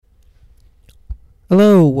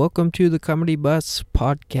Hello, welcome to the Comedy Bus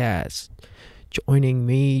Podcast. Joining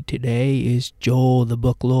me today is Joel, the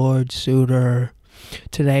Book Lord Suitor.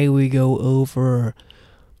 Today we go over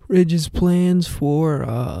Ridge's plans for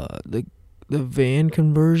the van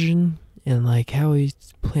conversion and how he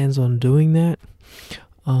plans on doing that.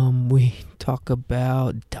 We talk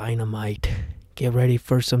about dynamite. Get ready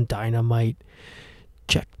for some dynamite.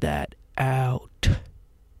 Check that out.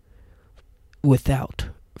 Without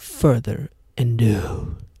further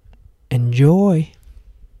ado, enjoy.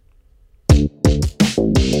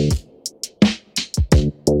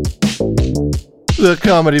 The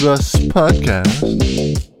Comedy Bus Podcast.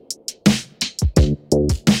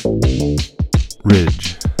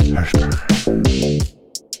 Ridge Hirschberg.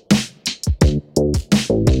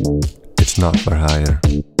 It's not for hire.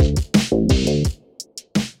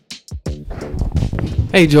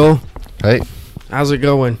 Hey Joel, Hey, how's it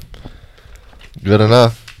going? good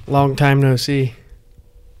enough. Long time no see.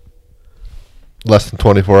 Less than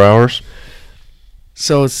 24 hours.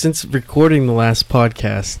 So since recording the last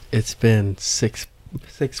podcast, it's been six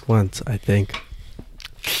months, I think.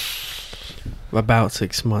 About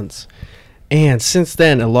 6 months. And since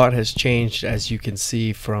then, a lot has changed, as you can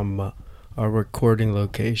see from our recording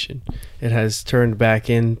location. It has turned back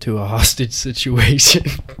into a hostage situation.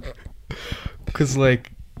 Because, the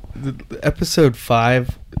episode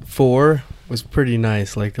 4 was pretty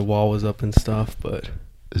nice. The wall was up and stuff, but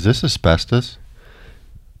Is this asbestos?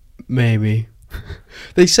 maybe.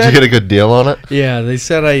 They Did said... you get a good deal on it? Yeah, they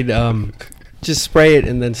said I'd just spray it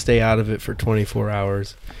and then stay out of it for 24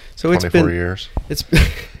 hours. So 24 years.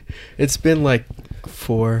 It's been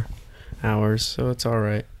 4 hours, so it's all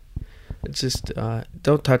right. It's just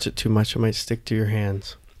don't touch it too much; it might stick to your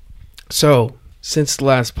hands. So since the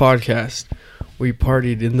last podcast, we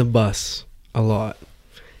partied in the bus a lot,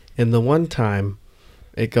 and the one time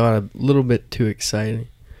it got a little bit too exciting.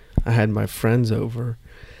 I had my friends over.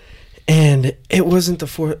 And it wasn't the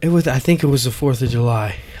 4th. I think it was the 4th of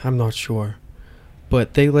July. I'm not sure,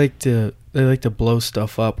 but they like to blow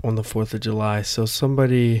stuff up on the 4th of July. So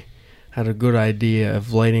somebody had a good idea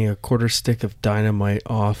of lighting a quarter stick of dynamite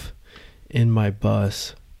off in my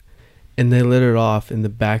bus, and they lit it off in the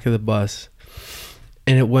back of the bus,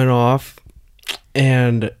 and it went off,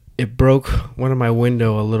 and it broke one of my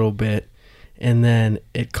window a little bit, and then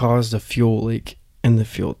it caused a fuel leak in the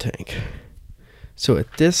fuel tank. So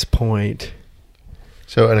at this point...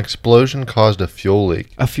 So an explosion caused a fuel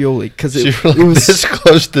leak. Because So it was this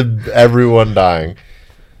close to everyone dying.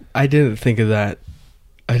 I didn't think of that.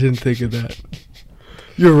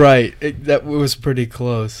 You're right. That was pretty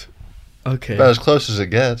close. Okay. About as close as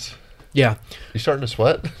it gets. Yeah. You starting to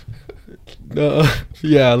sweat?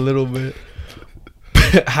 Yeah, a little bit.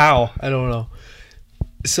 How? I don't know.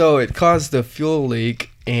 So it caused a fuel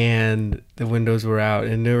leak, and the windows were out,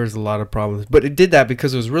 and there was a lot of problems. But it did that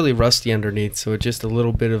because it was really rusty underneath, so just a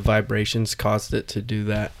little bit of vibrations caused it to do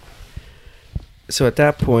that. So at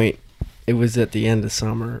that point, it was at the end of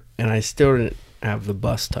summer, and I still didn't have the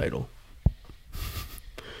bus title.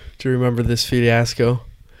 Do you remember this fiasco?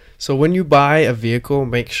 So when you buy a vehicle,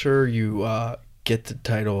 make sure you get the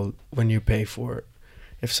title when you pay for it.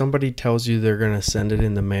 If somebody tells you they're going to send it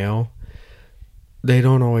in the mail, they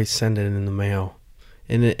don't always send it in the mail.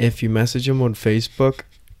 And if you message them on Facebook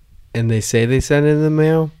and they say they sent it in the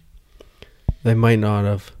mail, they might not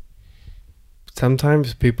have.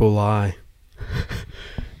 Sometimes people lie.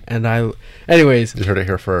 Anyways. You heard it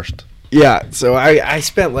here first. Yeah, so I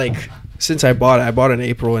spent since I bought it in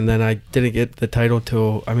April, and then I didn't get the title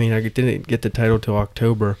till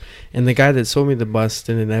October. And the guy that sold me the bus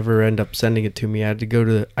didn't ever end up sending it to me. I had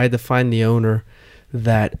to find the owner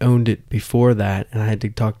that owned it before that, and I had to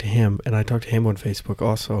talk to him, and I talked to him on Facebook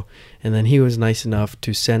also, and then he was nice enough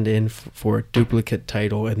to send in for a duplicate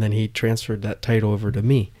title, and then he transferred that title over to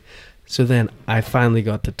me. So then I finally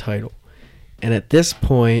got the title, and at this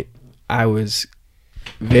point I was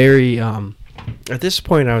very I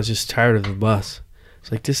was just tired of the bus.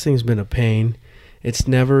 It's this thing's been a pain. It's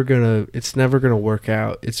never gonna work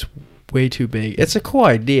out. It's way too big. It's a cool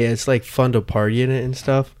idea. It's fun to party in it and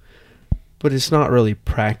stuff, but it's not really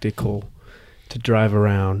practical to drive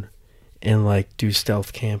around and do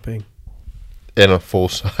stealth camping. In a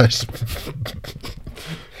full-size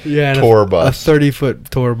Yeah, tour bus. A 30-foot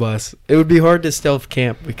tour bus. It would be hard to stealth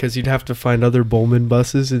camp because you'd have to find other Bowman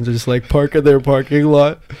buses and just park in their parking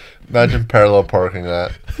lot. Imagine parallel parking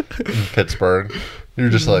that in Pittsburgh. You're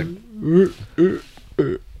just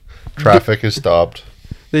traffic is stopped.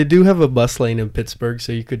 They do have a bus lane in Pittsburgh,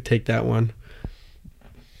 so you could take that one.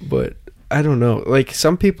 But I don't know. Like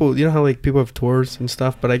some people, you know how like people have tours and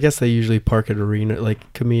stuff, but I guess they usually park at arena,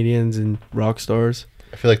 like comedians and rock stars.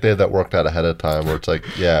 I feel like they have that worked out ahead of time where it's like,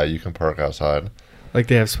 yeah, you can park outside. Like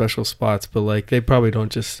they have special spots, but like they probably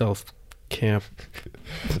don't just stealth camp.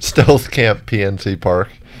 Stealth Camp PNC Park.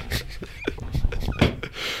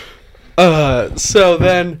 So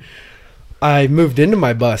then I moved into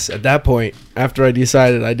my bus at that point after I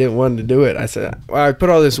decided I didn't want to do it. I said, well, I put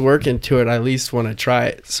all this work into it. I at least want to try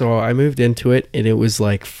it. So I moved into it, and it was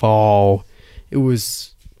like fall. It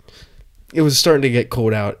was starting to get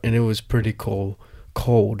cold out, and it was pretty cold,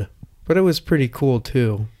 but it was pretty cool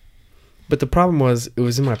too. But the problem was it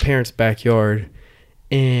was in my parents' backyard,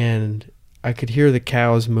 and I could hear the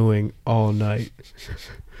cows mooing all night.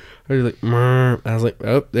 I was like, "Mrr." I was like,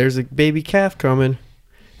 oh, there's a baby calf coming.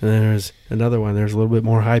 And then there's another one. There's a little bit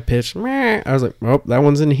more high pitched. I was like, oh, that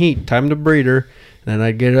one's in heat. Time to breed her. And then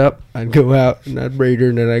I'd get up, I'd go out, and I'd breed her,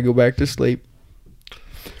 and then I'd go back to sleep.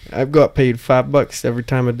 I've got paid $5 every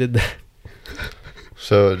time I did that.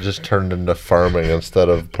 So it just turned into farming instead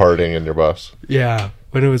of partying in your bus. Yeah,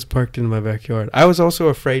 when it was parked in my backyard. I was also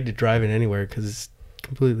afraid to drive it anywhere because it's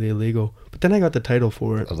completely illegal. But then I got the title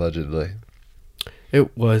for it. Allegedly.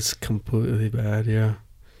 It was completely bad, yeah.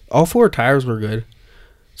 All 4 tires were good.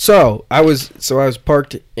 So I was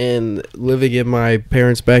parked in living in my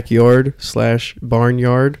parents' backyard /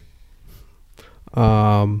 barnyard.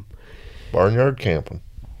 Barnyard camping.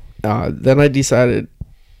 Then I decided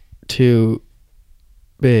Then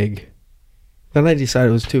I decided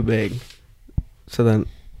it was too big. So then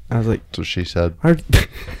I was like, That's what she said. I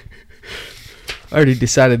already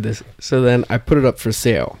decided this. So then I put it up for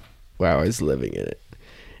sale while I was living in it.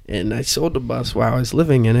 And I sold the bus while I was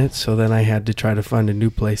living in it, so then I had to try to find a new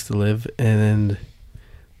place to live. And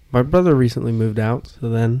my brother recently moved out, so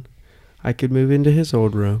then I could move into his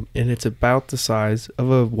old room. And it's about the size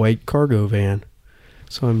of a white cargo van.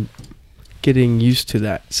 So I'm getting used to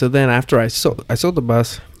that. So then after I sold the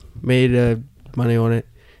bus, made money on it,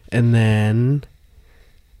 and then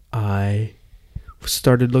I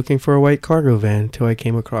started looking for a white cargo van until I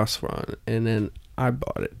came across one. And then I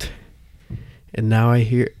bought it. And now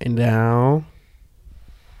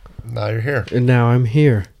now you're here. And now I'm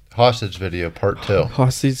here. Hostage video part 2.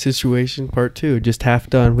 Hostage situation part 2. Just half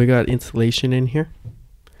done. We got insulation in here.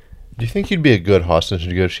 Do you think you'd be a good hostage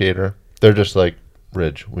negotiator? They're just like,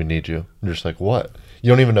 Ridge, we need you. You're just like, what? You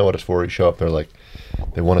don't even know what it's for. You show up, they're like,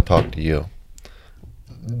 they want to talk to you.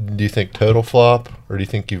 Do you think total flop, or do you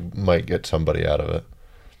think you might get somebody out of it?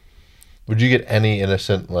 Would you get any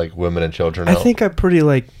innocent like women and children out? I think I'm pretty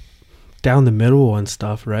like down the middle on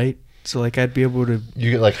stuff, right? So like I'd be able to.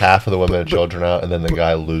 You get like half of the women and children out, and then the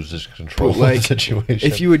guy loses control of the situation.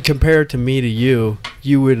 If you would compare it to me to you,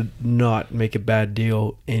 you would not make a bad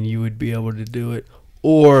deal, and you would be able to do it,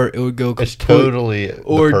 or it would go. It's totally the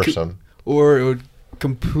person. Or it would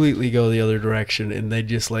completely go the other direction, and they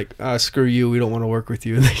just like, screw you, we don't want to work with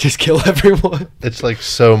you, and they just kill everyone. It's like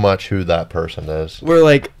so much who that person is. Where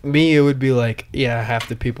like me, it would be like, yeah, half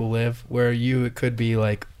the people live. Where you, it could be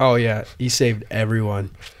like, oh yeah, he saved everyone,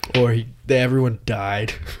 or everyone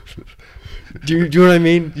died. do you know what I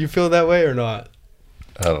mean? Do you feel that way or not?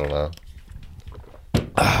 I don't know.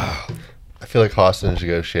 I feel like hostage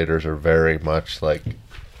negotiators are very much like.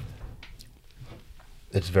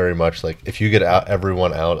 It's very much like if you get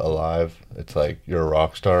everyone out alive, it's like you're a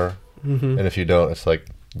rock star. Mm-hmm. And if you don't, it's like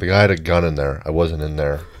the guy had a gun in there. I wasn't in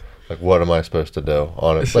there. Like, what am I supposed to do?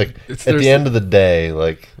 Honest, like at the end of the day,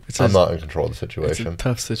 like I'm not in control of the situation. It's a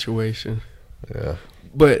tough situation. Yeah.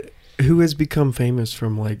 But who has become famous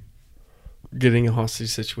from like getting a hostage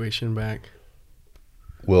situation back?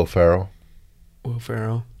 Will Ferrell.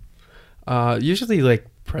 Usually, like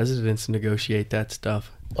presidents negotiate that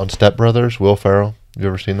stuff. On Step Brothers, Will Ferrell. You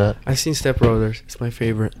ever seen that? I've seen Step Brothers. It's my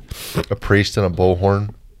favorite. A priest and a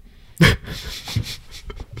bullhorn.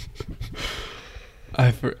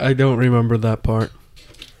 I don't remember that part.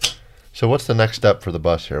 So what's the next step for the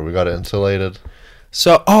bus here? We got it insulated.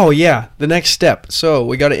 So, the next step. So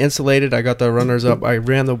we got it insulated. I got the runners up. I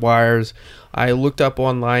ran the wires. I looked up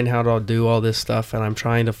online how to do all this stuff, and I'm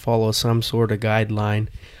trying to follow some sort of guideline.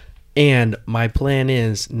 And my plan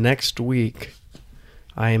is next week,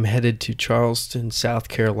 I am headed to Charleston, South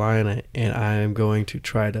Carolina, and I am going to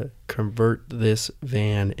try to convert this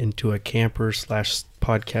van into a camper /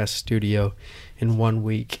 podcast studio in 1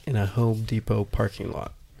 week in a Home Depot parking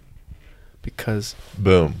lot. Because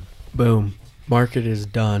boom, market is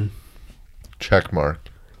done. Check mark.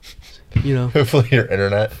 You know, hopefully your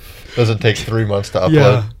internet doesn't take 3 months to upload.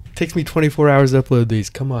 Yeah, it takes me 24 hours to upload these.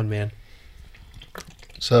 Come on, man.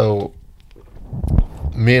 So,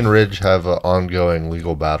 me and Ridge have an ongoing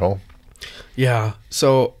legal battle. Yeah.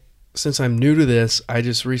 So since I'm new to this, I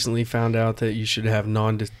just recently found out that you should have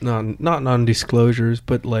not non-disclosures,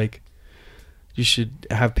 but like you should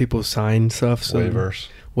have people sign stuff. So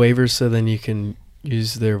waivers, so then you can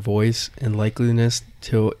use their voice and likeliness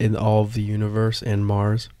to in all of the universe and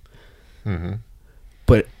Mars. Mm-hmm.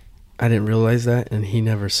 But I didn't realize that, and he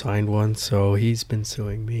never signed one, so he's been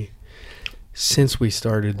suing me since we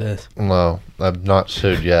started this. No, I'm not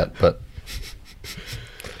sued yet, but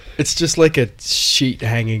It's just like a sheet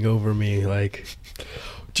hanging over me. Like,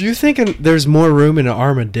 do you think there's more room in an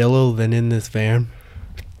armadillo than in this van?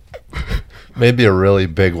 maybe a really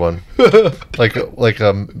big one, like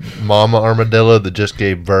a mama armadillo that just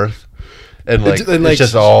gave birth, and it's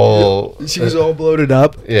just all. She was all bloated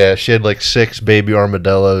up. Yeah, she had like 6 baby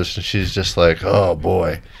armadillos, and she's just like, oh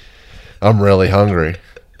boy, I'm really hungry.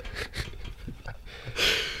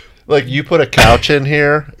 Like, you put a couch in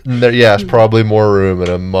here, and it's probably more room in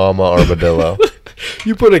a mama armadillo.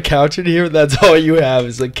 You put a couch in here, that's all you have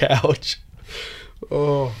is a couch.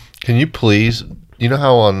 Oh. Can you please, you know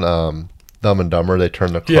how on Dumb and Dumber they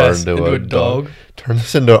turn the car into a dog? Turn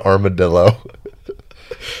this into an armadillo.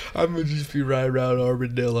 I'm going to just be riding around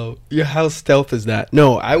armadillo. Yeah, how stealth is that?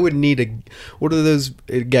 No, I would need what are those,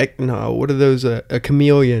 a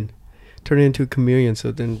chameleon. Turn it into a chameleon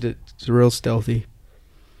so then it's real stealthy.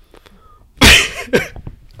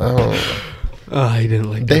 Oh, I didn't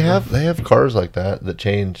like they that. They have cars like that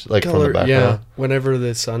change like color, from the background. Yeah, whenever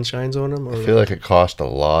the sun shines on them. I feel like it cost a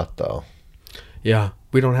lot though. Yeah,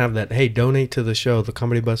 we don't have that. Hey, donate to the show,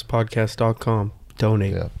 thecomedybuspodcast.com.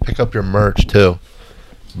 Donate. Yeah, pick up your merch too.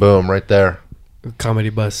 Boom, right there. Comedy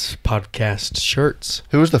Bus Podcast shirts.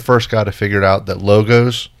 Who was the first guy to figure out that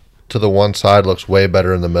logos to the one side looks way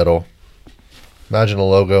better in the middle? Imagine a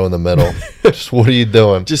logo in the middle. Just what are you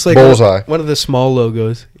doing? Just like bullseye. One of the small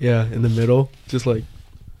logos. Yeah, in the middle. Just like.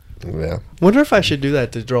 Yeah. Wonder if I should do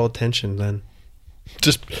that to draw attention then.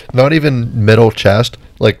 Just not even middle chest,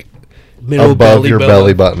 like middle above your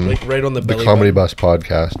belly button. Like right on the belly button. The Comedy button. Bus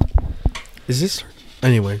Podcast. Is this?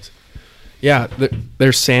 Anyways. Yeah,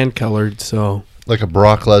 they're sand colored, so. Like a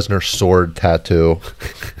Brock Lesnar sword tattoo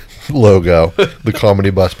logo. The Comedy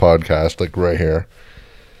Bus Podcast, like right here.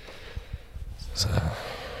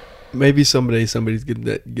 Maybe someday somebody's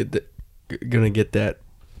gonna get that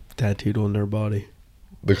tattooed on their body.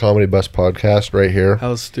 The Comedy Bus Podcast right here.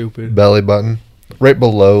 How stupid. Belly button. Right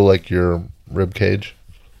below like your rib cage.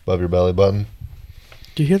 Above your belly button.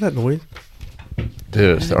 Do you hear that noise?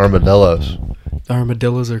 Dude, it's the armadillos. The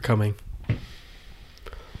armadillos are coming.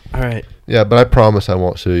 Alright. Yeah, but I promise I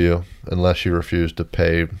won't sue you unless you refuse to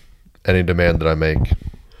pay any demand that I make.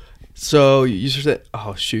 So you should say,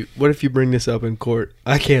 oh shoot, what if you bring this up in court?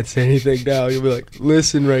 I can't say anything now. You'll be like,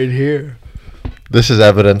 listen right here. This is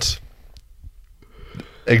evidence.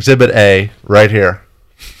 Exhibit A, right here.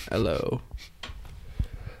 Hello.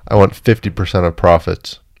 I want 50% of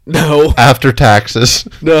profits. No. After taxes.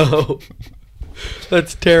 No.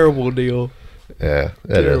 That's a terrible deal. Yeah,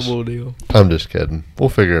 it is. Terrible deal. I'm just kidding. We'll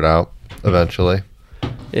figure it out eventually.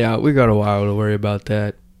 Yeah, we got a while to worry about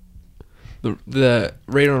that. The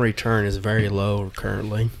rate on return is very low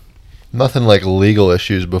currently. Nothing like legal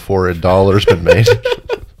issues before a dollar's been made.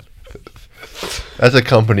 That's a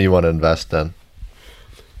company you want to invest in.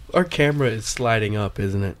 Our camera is sliding up,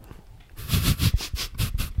 isn't it?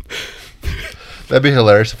 That'd be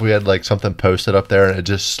hilarious if we had like something posted up there and it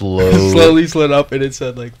just slowly slid up and it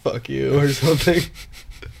said like "fuck you" or something.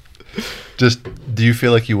 Just, do you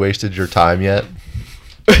feel like you wasted your time yet?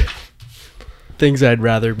 Things I'd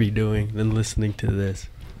rather be doing than listening to this.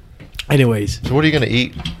 Anyways. So what are you going to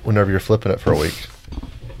eat whenever you're flipping it for a week?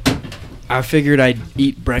 I figured I'd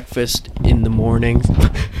eat breakfast in the mornings.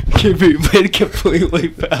 Completely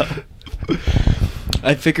foul.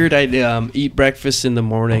 I figured I'd eat breakfast in the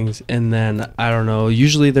mornings, and then, I don't know,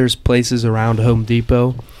 usually there's places around Home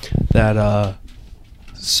Depot that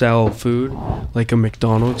sell food, like a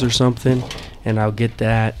McDonald's or something, and I'll get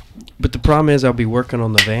that. But the problem is I'll be working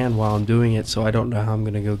on the van while I'm doing it, so I don't know how I'm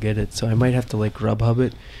going to go get it. So I might have to, like, Grubhub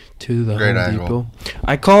it to the Home Depot.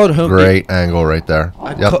 I called Home Depot. Great angle right there.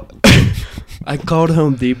 I called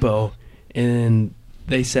Home Depot, and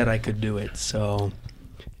they said I could do it, so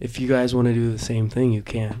if you guys want to do the same thing, you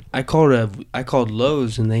can. I called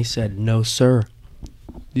Lowe's, and they said, no, sir.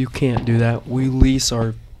 You can't do that. We lease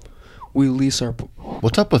our...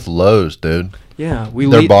 What's up with Lowe's, dude? Yeah.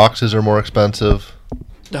 Their boxes are more expensive.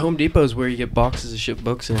 The Home Depot is where you get boxes to ship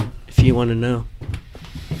books in, if you want to know.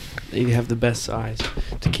 They have the best size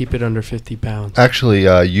to keep it under 50 pounds. Actually,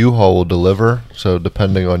 U-Haul will deliver, so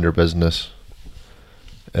depending on your business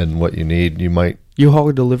and what you need, you might...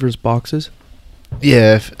 U-Haul delivers boxes?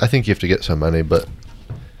 Yeah, I think you have to get so many, but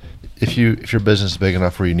if your business is big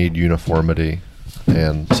enough where you need uniformity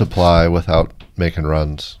and supply without making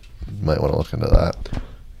runs, you might want to look into that.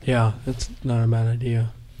 Yeah, that's not a bad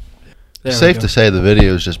idea. There Safe we to go. say the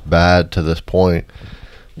video is just bad to this point.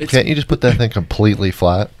 It's- Can't you just put that thing completely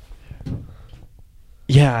flat?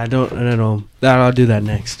 Yeah, I don't know. I'll do that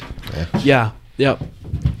next. Yeah. Yeah. Yep.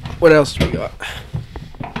 What else do we got?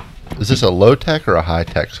 Is this a low tech or a high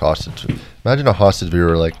tech hostage? Imagine a hostage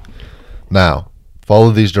viewer like, now follow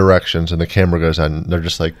these directions, and the camera goes on. And they're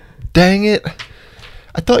just like, dang it!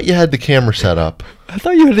 I thought you had the camera set up, I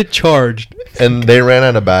thought you had it charged. and they ran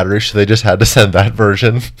out of battery, so they just had to send that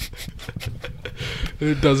version.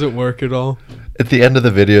 It doesn't work at all. At the end of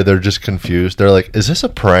the video, they're just confused. They're like, is this a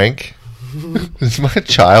prank? Has my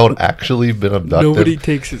child actually been abducted? Nobody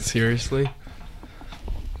takes it seriously.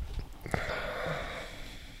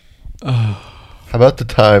 How about the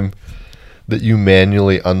time that you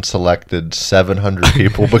manually unselected 700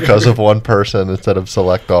 people because of one person instead of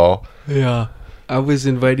select all? Yeah. I was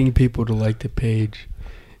inviting people to like the page,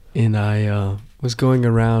 and I was going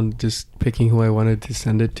around just picking who I wanted to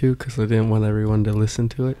send it to because I didn't want everyone to listen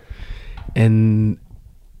to it. And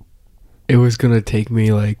it was going to take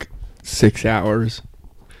me like 6 hours.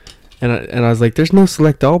 And I was like, there's no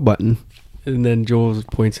select all button. And then Joel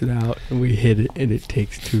points it out, and we hit it, and it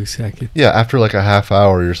takes 2 seconds. Yeah, after like a half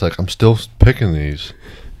hour, you're just like, I'm still picking these.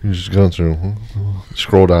 You're just going through,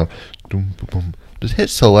 scroll down. Doom, boom, boom. Just hit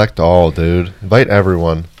select all, dude. Invite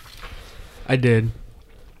everyone. I did.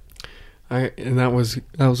 And that was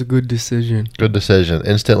a good decision. Good decision.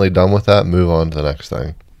 Instantly done with that. Move on to the next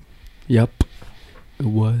thing. Yep. It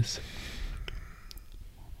was.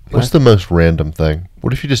 What's the most random thing?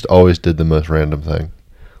 What if you just always did the most random thing?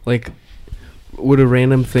 Like, would a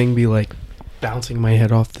random thing be like bouncing my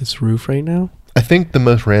head off this roof right now? I think the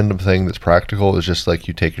most random thing that's practical is just like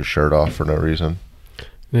you take your shirt off for no reason.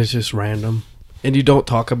 And it's just random. And you don't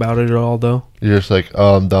talk about it at all, though. You're just like,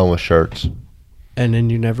 oh, I'm done with shirts. And then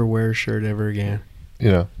you never wear a shirt ever again.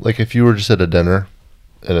 You know, like if you were just at a dinner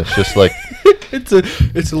and it's just like,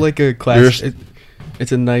 it's like a class.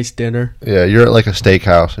 It's a nice dinner. yeah, you're at like a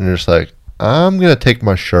steakhouse and you're just like, I'm going to take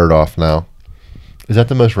my shirt off now. Is that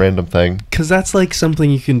the most random thing? Because that's like something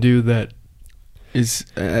you can do that is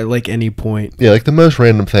at like any point. Yeah, like the most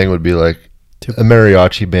random thing would be like a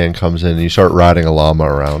mariachi band comes in and you start riding a llama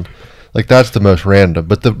around. Like that's the most random.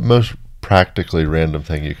 But the most practically random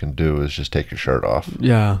thing you can do is just take your shirt off.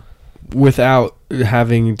 Yeah. Without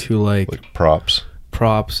having to like props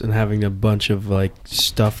and having a bunch of like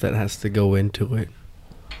stuff that has to go into it.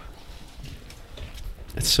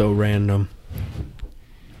 It's so random.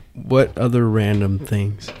 What other random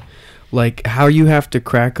things? Like how you have to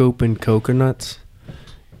crack open coconuts?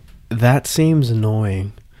 That seems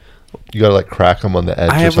annoying. You gotta like crack them on the edge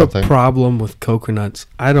I or have something. a problem with coconuts.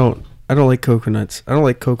 I don't like coconuts. I don't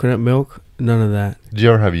like coconut milk. None of that. Did you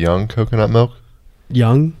ever have young coconut milk?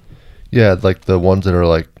 Young? Yeah, like the ones that are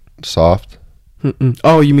like soft. Mm-mm.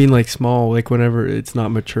 Oh, you mean like small, like whenever it's not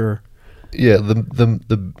mature. Yeah,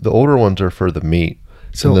 the older ones are for the meat.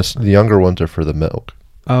 So And the younger ones are for the milk.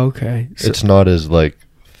 oh, okay. So, It's not as like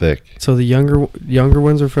thick. so the younger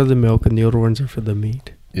ones are for the milk and the older ones are for the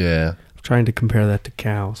meat. Yeah. I'm trying to compare that to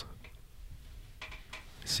cows.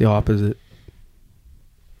 It's the opposite.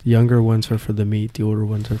 The younger ones are for the meat, the older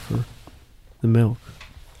ones are for the milk.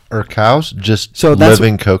 Are cows just So that's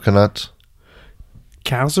living coconuts?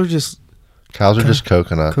 Cows are just Cows are just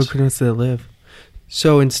coconuts. coconuts that live.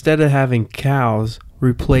 So instead of having cows,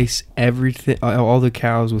 replace everything, all the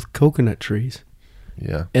cows with coconut trees,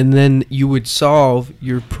 Yeah. and then you would solve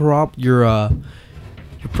your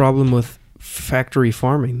problem with factory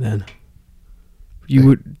farming. Then you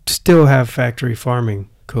would still have factory farming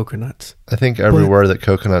coconuts. I think everywhere that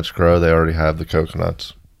coconuts grow, they already have the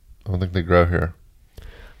coconuts. I don't think they grow here.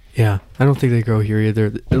 Yeah, I don't think they grow here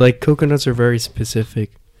either. Like coconuts are very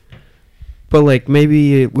specific, but like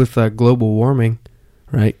maybe with global warming,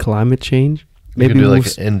 right? Climate change. You Maybe could do we'll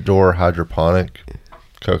like an indoor hydroponic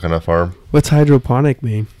coconut farm. What's hydroponic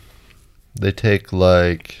mean? They take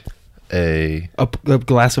like a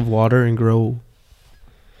glass of water and grow.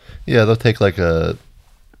 yeah, they'll take like a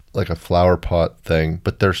flower pot thing,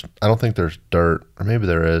 but I don't think there's dirt, or maybe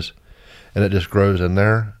there is, and it just grows in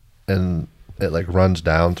there, and it like runs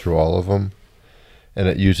down through all of them, and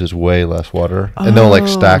it uses way less water, and they'll like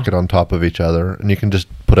stack it on top of each other, and you can just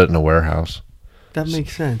put it in a warehouse. That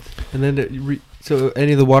makes sense. And then so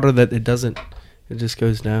any of the water that it doesn't, it just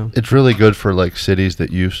goes down. It's really good for like cities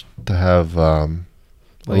that used to have a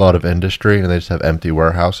lot of industry, and they just have empty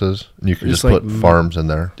warehouses, and you can just like put farms in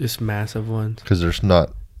there Just massive ones. because there's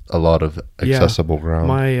not a lot of Yeah. accessible ground.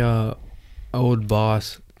 My old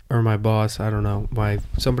boss, or my boss, I don't know,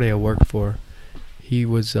 somebody I worked for, he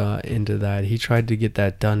was into that. He tried to get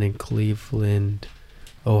that done in Cleveland,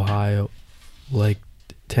 Ohio, like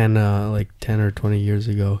 10 or 20 years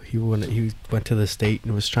ago. He went to the state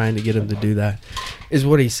and was trying to get him to do that, is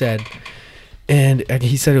what he said. And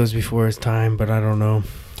he said it was before his time, but I don't know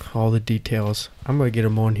all the details. I'm gonna get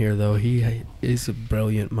him on here though. He is a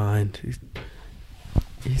brilliant mind.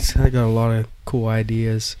 He's got a lot of cool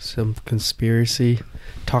ideas. Some conspiracy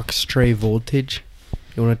talk. Stray voltage.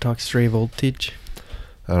 You want to talk stray voltage?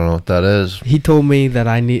 I don't know what that is. He told me that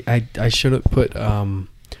I shouldn't put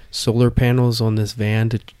solar panels on this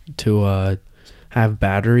van to have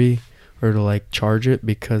battery or to like charge it,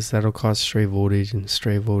 because that'll cause stray voltage, and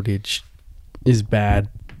stray voltage is bad.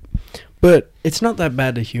 But it's not that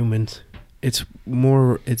bad to humans. It's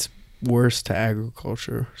worse to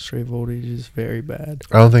agriculture. Stray voltage is very bad.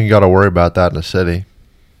 I don't think you got to worry about that in the city.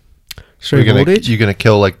 Stray voltage? You gonna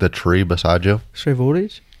kill like the tree beside you? Stray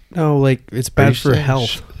voltage? No, like it's bad for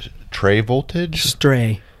health. Tray voltage?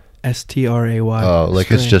 Stray. Stray. Oh, like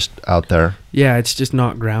Stray. it's just out there. Yeah, it's just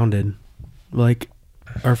not grounded. Like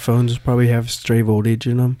our phones probably have stray voltage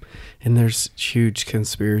in them, and there's huge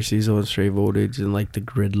conspiracies on stray voltage and like the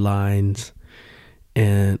grid lines.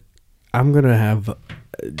 And I'm gonna have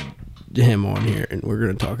him on here, and we're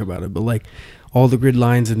gonna talk about it. But like all the grid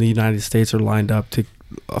lines in the United States are lined up to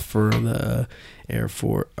for the Air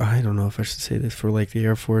Force. I don't know if I should say this, for like the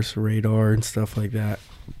Air Force radar and stuff like that.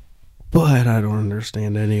 But I don't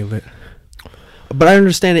understand any of it. But I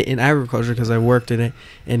understand it in agriculture because I worked in it,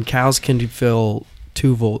 and cows can fill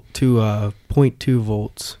 0.2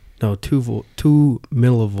 volts. No, 2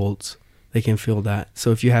 millivolts. They can feel that.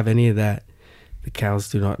 So if you have any of that, the cows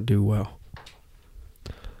do not do well.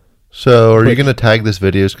 So are you going to tag this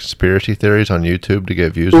video as conspiracy theories on YouTube to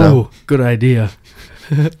get views now? Oh, good idea.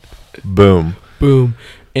 Boom. Boom.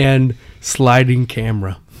 And sliding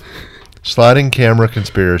camera. Sliding camera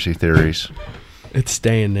conspiracy theories. It's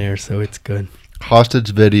staying there, so it's good.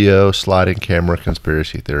 Hostage video, sliding camera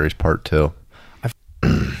conspiracy theories, part 2.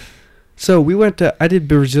 So I did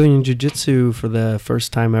Brazilian Jiu-Jitsu for the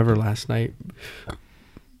first time ever last night.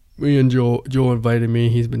 Me and Joel invited me.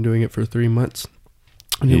 He's been doing it for 3 months.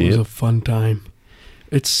 And it was a fun time.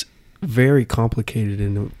 It's very complicated,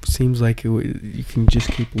 and it seems like you can just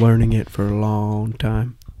keep learning it for a long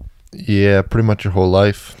time. Yeah, pretty much your whole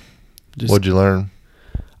life. What'd you learn?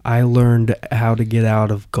 I learned how to get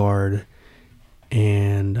out of guard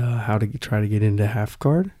and how to try to get into half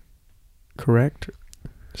guard. Correct?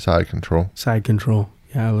 Side control. Side control.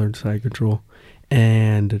 Yeah, I learned side control.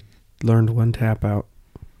 And learned one tap out.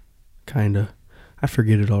 Kinda. I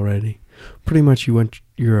forget it already. Pretty much you want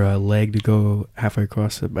your leg to go halfway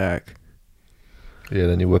across the back. Yeah,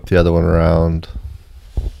 then you whip the other one around,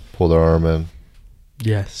 pull their arm in.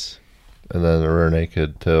 Yes. And then the rear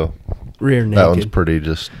naked too. Rear naked. That one's pretty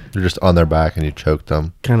you're just on their back and you choke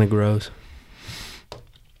them. Kind of gross.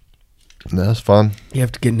 That's fun. You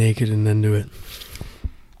have to get naked and then do it.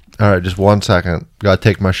 All right, just 1 second. Gotta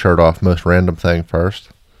take my shirt off. Most random thing first.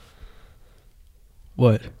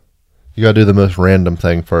 What? You gotta do the most random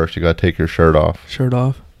thing first. You gotta take your shirt off. Shirt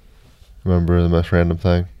off? Remember the most random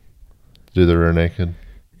thing? Do the rear naked.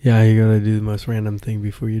 Yeah, you gotta do the most random thing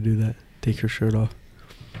before you do that. Take your shirt off.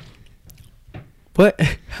 But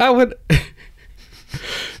how would...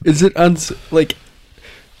 Is it like...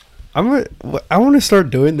 I want to start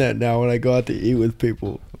doing that now when I go out to eat with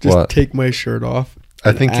people. Just What? take my shirt off.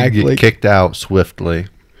 I think you get kicked out swiftly.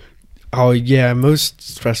 Oh, yeah.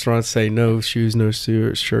 Most restaurants say no shoes, no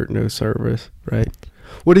shirt, no service, right?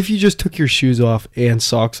 What if you just took your shoes off and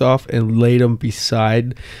socks off and laid them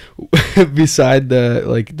beside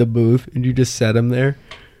the booth, and you just set them there?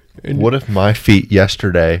 And What if my feet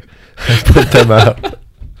yesterday, I put them out?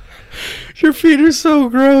 your feet are so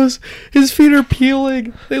gross. His feet are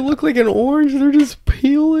peeling. They look like an orange. They're just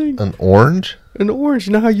peeling. An orange? An orange.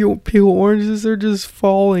 You know how you peel oranges? They're just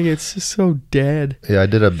falling. It's just so dead. Yeah, I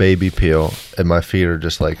did a baby peel, and my feet are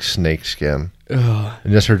just like snake skin. Ugh.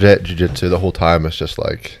 And just for jiu-jitsu, the whole time it's just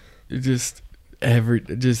like... Just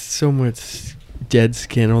so much dead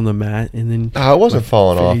skin on the mat, and then I wasn't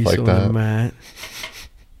falling off face like on that. the mat.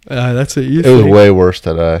 That's what you It was think. way worse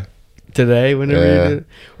today. Today, whenever Yeah. you did it.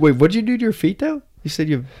 Wait, what'd you do to your feet, though? You said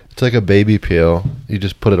you... It's like a baby peel. You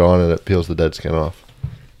just put it on and it peels the dead skin off.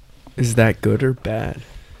 Is that good or bad?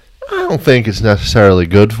 I don't think it's necessarily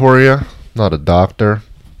good for you. Not a doctor.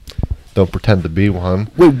 Don't pretend to be one.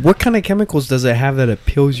 Wait, what kind of chemicals does it have that it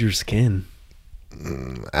peels your skin?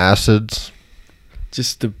 Acids.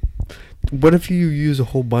 Just to What if you use a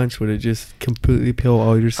whole bunch? Would it just completely peel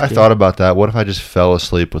all your skin? I thought about that. What if I just fell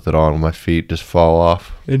asleep with it on? My feet just fall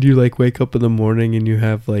off. And you like wake up in the morning and you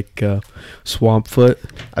have like swamp foot.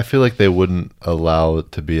 I feel like they wouldn't allow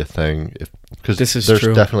it to be a thing because This is there's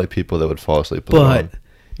true. definitely people that would fall asleep with it But on.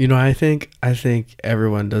 you know, I think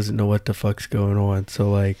everyone doesn't know what the fuck's going on. So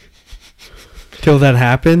like, till that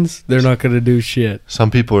happens, they're not gonna do shit.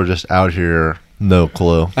 Some people are just out here, no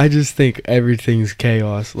clue. I just think everything's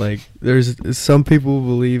chaos. Like, there's some people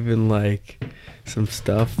believe in like some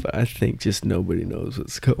stuff. But I think just nobody knows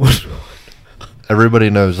what's going on. Everybody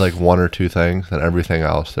knows like one or two things, and everything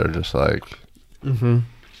else they're just like,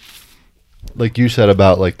 like you said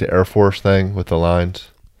about like the Air Force thing with the lines.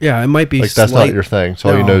 Yeah, it might be Like that's not your thing. So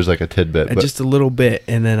all you No. know is like a tidbit. But just a little bit,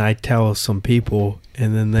 and then I tell some people,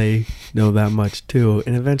 and then they know that much too,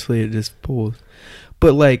 and eventually it just pulls.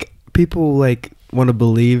 But like people like want to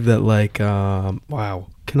believe that like wow,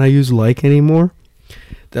 can I use like anymore?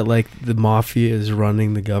 That like the mafia is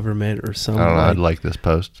running the government or I something. don't know. I'd like this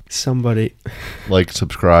post. Somebody Like,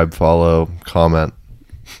 subscribe, follow, comment.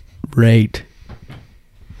 rate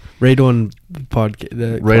on the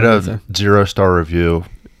podcast. Rate a 0-star review.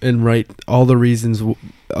 And write all the reasons,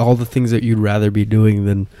 all the things that you'd rather be doing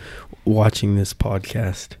than watching this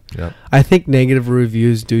podcast. Yep. I think negative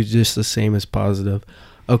reviews do just the same as positive.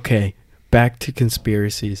 Okay, back to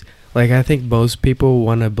conspiracies. Like, I think most people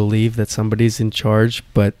want to believe that somebody's in charge,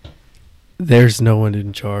 but there's no one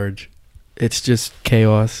in charge. It's just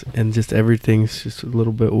chaos, and just everything's just a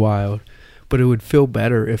little bit wild. But it would feel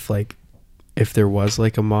better if there was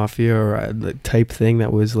like a mafia or a type thing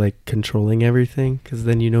that was like controlling everything, because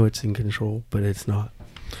then you know it's in control, but it's not.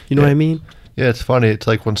 You know what I mean? Yeah, it's funny. It's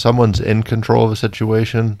like when someone's in control of a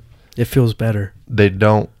situation, It feels better. they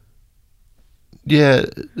don't. Yeah,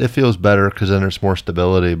 it feels better because then there's more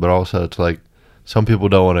stability, but also it's like some people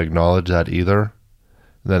don't want to acknowledge that either.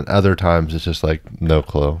 Then other times it's just like no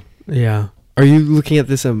clue. Yeah. Are you looking at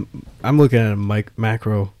this? I'm looking at a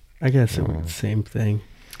macro. I guess it's the same thing.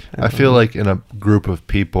 I feel like in a group of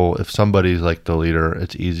people, if somebody's like the leader,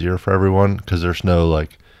 it's easier for everyone because there's no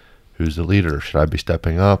like, who's the leader? Should I be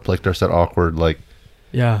stepping up? Like there's that awkward like.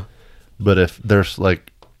 Yeah. But if there's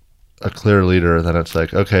like a clear leader, then it's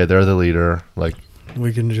like, okay, they're the leader. Like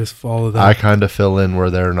We can just follow that. I kind of fill in where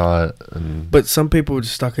they're not. And But some people are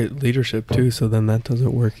stuck at leadership too, so then that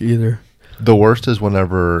doesn't work either. the worst is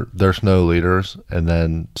whenever there's no leaders and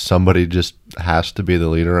then somebody just has to be the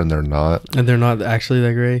leader and they're not. And they're not actually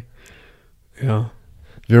that great. Yeah.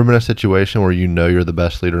 Have you ever been in a situation where you know you're the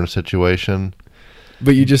best leader in a situation?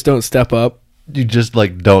 But you just don't step up. You just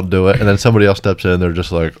like don't do it, and then somebody else steps in. They're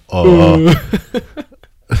just like,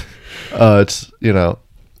 it's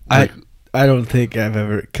like, I don't think I've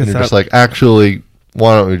ever, and because you're just like, actually,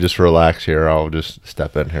 why don't we just relax here? I'll just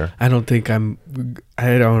step in here. I don't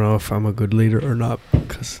know if I'm a good leader or not,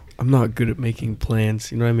 because I'm not good at making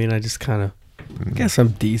plans. You know what I mean? I just kind of, I guess I'm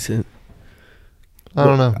decent. I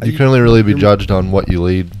don't know. You can only really be judged on what you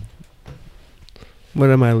lead. What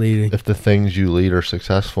am I leading? If the things you lead are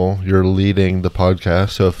successful, you're leading the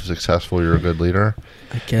podcast. So if it's successful, you're a good leader.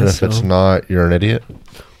 I guess And if so. it's not, you're an idiot.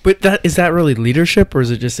 But is that really leadership, or is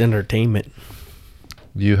it just entertainment?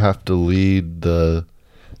 You have to lead the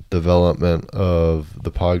development of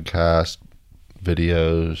the podcast,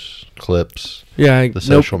 videos, clips. Yeah, The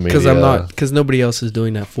social because media. because nobody else is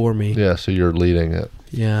doing that for me. Yeah, so you're leading it.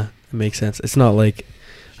 Yeah, it makes sense. It's not like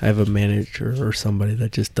I have a manager or somebody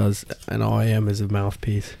that just does, and all I am is a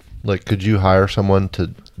mouthpiece. Like, could you hire someone to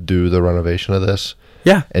do the renovation of this?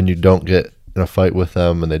 Yeah. And you don't get in a fight with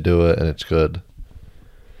them and they do it and it's good.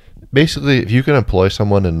 Basically, if you can employ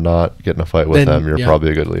someone and not get in a fight with Then, them, you're yeah.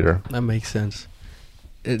 probably a good leader. That makes sense.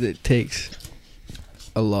 It takes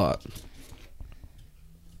a lot.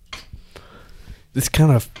 It's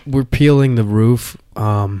kind of, we're peeling the roof.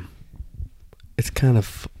 It's kind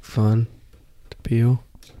of fun to peel.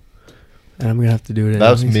 And I'm going to have to do it That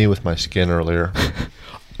was anyways. me with my skin earlier.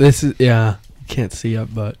 This is, yeah, you can't see up,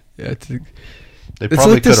 but yeah, They It's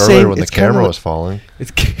probably like the could earlier same- when the it's kinda camera like- was falling.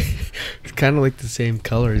 it's it's kind of like the same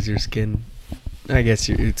color as your skin. I guess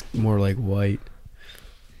it's more like white.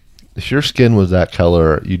 If your skin was that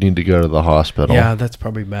color, you need to go to the hospital. Yeah, that's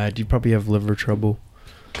probably bad. You probably have liver trouble.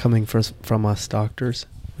 Coming from us doctors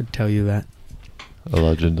would tell you that.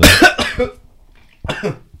 Allegedly.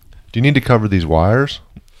 Do you need to cover these wires?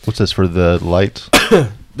 What's this for the lights?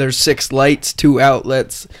 There's 6 lights, 2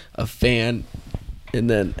 outlets, a fan, and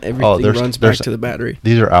then everything runs back to the battery.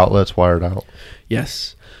 These are outlets wired out.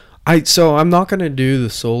 Yes. So I'm not gonna do the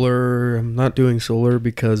solar. I'm not doing solar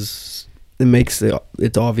because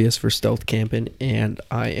it's obvious for stealth camping, and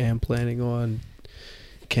I am planning on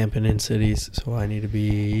camping in cities, so I need to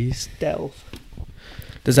be stealth.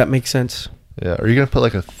 Does that make sense? Yeah. Are you gonna put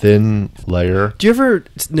like a thin layer? Do you ever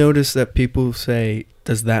notice that people say,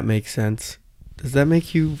 "Does that make sense?" Does that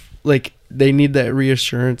make you like they need that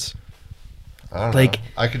reassurance? I don't Like- know.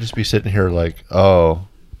 I could just be sitting here like, oh,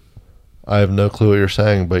 I have no clue what you're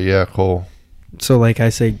saying, but yeah, cool. So like I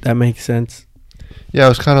say, that makes sense. Yeah, I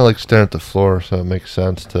was kind of like staring at the floor, so it makes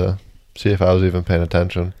sense to see if I was even paying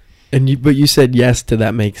attention. But you said yes to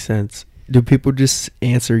that makes sense. Do people just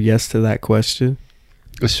answer yes to that question?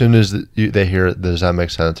 As soon as they hear it, does that make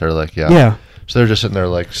sense? They're like, yeah. Yeah. So they're just sitting there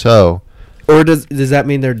like, so. Or does that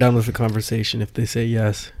mean they're done with the conversation if they say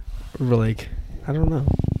yes? Or like, I don't know.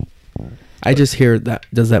 I just hear that.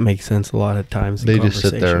 Does that make sense? A lot of times in They just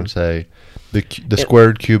sit there conversation. and say, the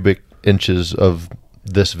squared cubic inches of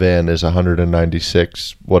this van is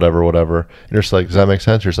 196, whatever. And you're just like, does that make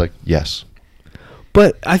sense? You're just like, yes.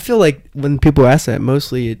 But I feel like when people ask that,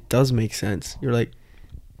 mostly it does make sense. You're like,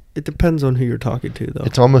 it depends on who you're talking to, though.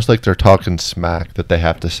 It's almost like they're talking smack that they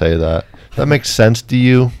have to say that. That makes sense to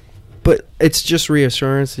you? But it's just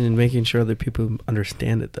reassurance and making sure that people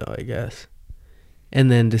understand it, though, I guess. And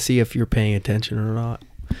then to see if you're paying attention or not.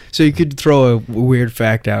 So you could throw a weird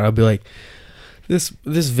fact out. I'll be like, this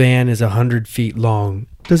van is 100 feet long.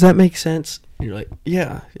 Does that make sense? And you're like,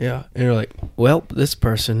 yeah. And you're like, well, this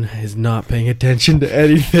person is not paying attention to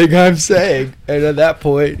anything I'm saying. And at that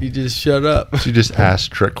point, you just shut up. So you just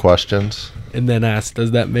ask trick questions. And then ask,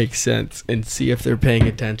 does that make sense? And see if they're paying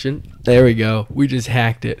attention. There we go. We just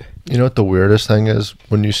hacked it. You know what the weirdest thing is?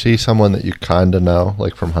 When you see someone that you kind of know,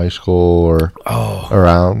 like from high school or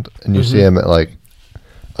around, and you see them at like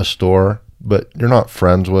a store, but you're not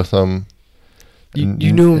friends with them. You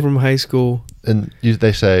knew him from high school. And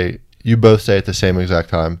you both say at the same exact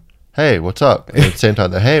time, hey, what's up? And at the same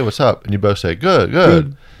time, hey, what's up? And you both say, good.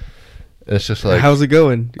 And it's just like, how's it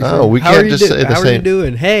going? You oh, say, we "How can't are you just say the How are you same.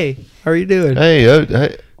 doing? Hey, how are you doing? Hey,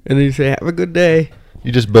 hey. And then you say, have a good day.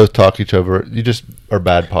 You just both talk each over. You just are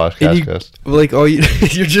bad And podcast you, guys. like,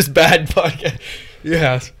 you're just bad podcast.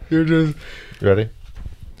 Yes, you're just. You ready?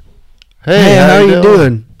 Hey, how are you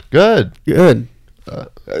doing? Good. Good. All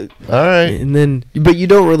right. And then, but you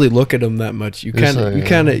don't really look at them that much. You Just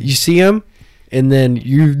kind of, you see them, and then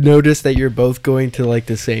you notice that you're both going to like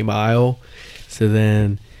the same aisle. So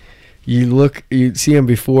then you see them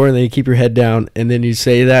before, and then you keep your head down, and then you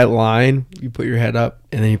say that line. You put your head up,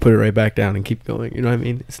 and then you put it right back down and keep going. You know what I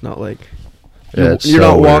mean? It's not like Yeah, it's you're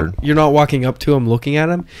so not weird. you're not walking up to them looking at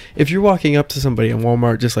them. If you're walking up to somebody in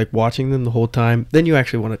Walmart just like watching them the whole time, then you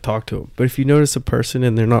actually want to talk to them. But if you notice a person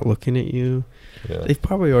and they're not looking at you, Yeah. they've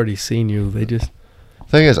probably already seen you. They just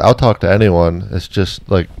Thing is, I'll talk to anyone. It's just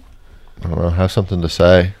like, I don't know, have something to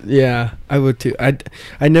say. yeah, I would too.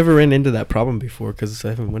 I never ran into that problem before because I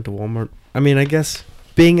haven't went to Walmart. I mean, I guess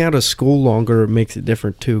being out of school longer makes it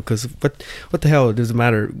different too. Because what the hell? It doesn't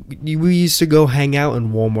matter. We used to go hang out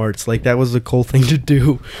in Walmarts. Like that was the cool thing to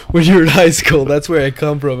do when you were in high school. That's where I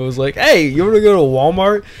come from. It was like, hey, you want to go to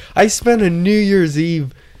Walmart? I spent a New Year's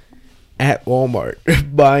Eve at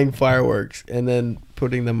Walmart buying fireworks and then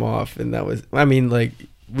putting them off. And that was, I mean, like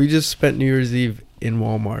we just spent New Year's Eve in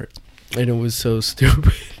Walmart. And it was so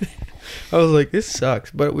stupid. I was like, this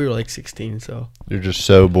sucks. But we were like 16, so. You're just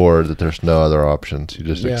so bored that there's no other options. You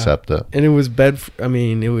just Yeah. accept it. And it was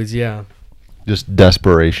it was, yeah. Just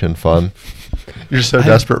desperation fun. You're so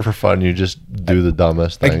desperate for fun, you just do the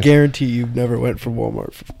dumbest I thing. guarantee you've never went for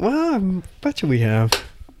Walmart. Well, I bet you we have.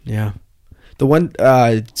 Yeah. The one,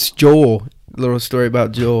 it's Joel. Little story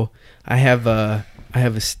about Joel. I have a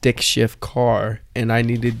stick shift car, and I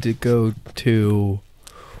needed to go to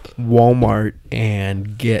Walmart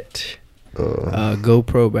and get a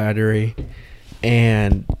GoPro battery,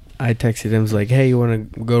 and I texted him, I was like, hey, you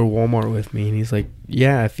want to go to Walmart with me? And he's like,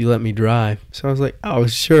 yeah, if you let me drive. So I was like, oh,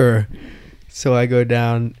 sure. So I go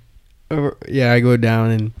down,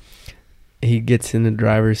 and he gets in the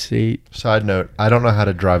driver's seat. Side note, I don't know how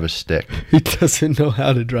to drive a stick. He doesn't know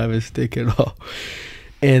how to drive a stick at all.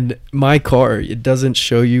 And my car, it doesn't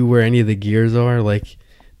show you where any of the gears are, like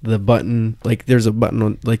the button, like there's a button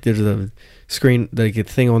on, like there's a screen, like a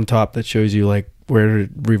thing on top that shows you like where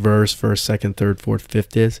reverse, first, second, third, fourth,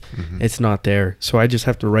 fifth is. Mhm. It's not there. So I just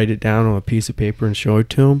have to write it down on a piece of paper and show it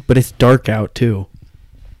to him. But it's dark out too.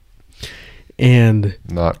 And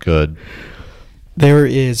Not good. there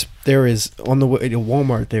is on the way to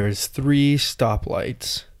Walmart, there is 3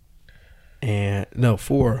 stoplights. And no,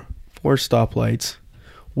 4 stoplights.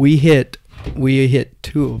 We hit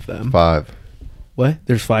 2 of them. 5. What?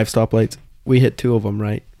 There's 5 stoplights. We hit 2 of them,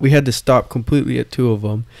 right? We had to stop completely at 2 of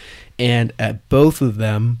them, and at both of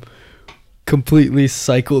them, completely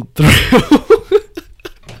cycled through.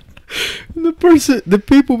 the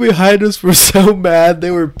people behind us were so mad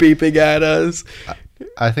they were beeping at us.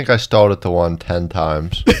 I think I stalled at the one 10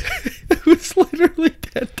 times. It was literally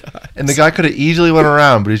 10 times. And the guy could have easily went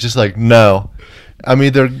around, but he's just like, no. I'm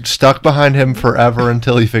either stuck behind him forever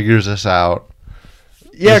until he figures this out.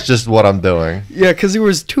 Yeah, That's just what I'm doing. yeah, because there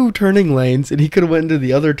was 2 turning lanes, and he could have went into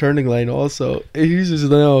the other turning lane also. And he was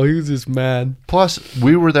just mad. Plus,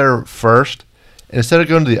 we were there first. And instead of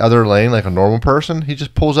going to the other lane like a normal person, he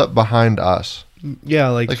just pulls up behind us. Yeah,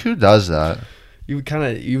 like Like, who does that?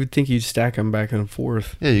 you would think you'd stack them back and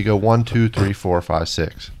forth. Yeah, you go 1, 2, 3, 4, 5,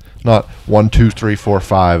 6. Not 1, 2, 3, 4,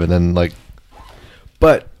 5, and then like.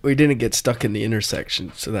 But we didn't get stuck in the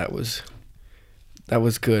intersection, so that was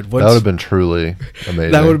good. That would have been truly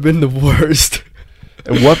amazing. That would have been the worst.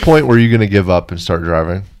 At what point were you going to give up and start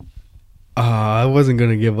driving? I wasn't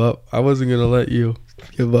gonna give up. I wasn't gonna let you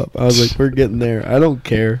give up. I was like, we're getting there. I don't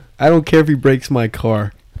care. I don't care if he breaks my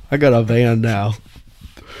car. I got a van now.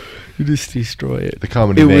 You just destroy it. The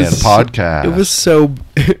Comedy Man podcast.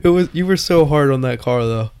 You were so hard on that car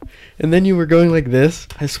though. And then you were going like this.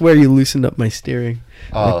 I swear you loosened up my steering.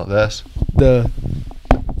 Oh, this?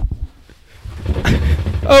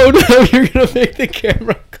 Oh no, you're gonna make the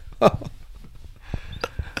camera call.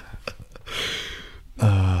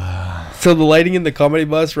 So the lighting in the comedy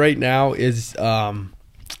bus right now is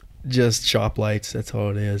just shop lights. That's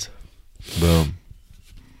all it is. Boom.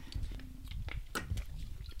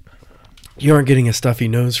 You aren't getting a stuffy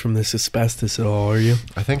nose from this asbestos at all, are you?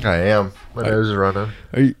 I think I am. My nose is running.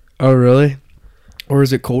 Are you? Oh, really? Or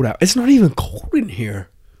is it cold out? It's not even cold in here.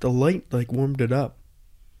 The light like warmed it up.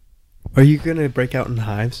 Are you gonna break out in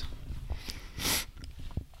hives?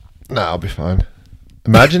 Nah, I'll be fine.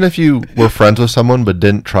 Imagine if you were friends with someone but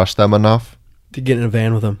didn't trust them enough. To get in a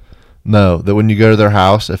van with them. No, that when you go to their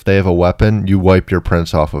house, if they have a weapon, you wipe your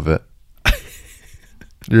prints off of it.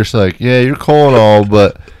 You're just like, yeah, you're cool and all,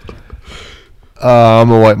 but I'm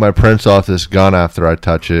going to wipe my prints off this gun after I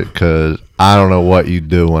touch it because I don't know what you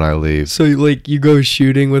do when I leave. So you go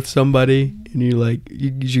shooting with somebody and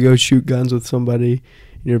you go shoot guns with somebody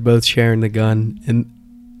and you're both sharing the gun, and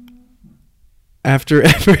after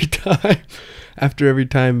every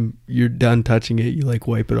time you're done touching it, you like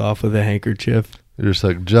wipe it off with a handkerchief. You're just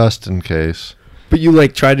like, just in case. But you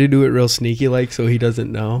like try to do it real sneaky like so he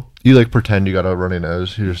doesn't know. You like pretend you got a runny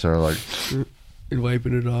nose. You just are like and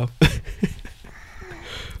wiping it off.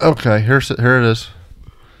 Okay, here it is.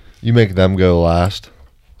 You make them go last.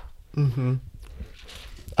 Mm-hmm.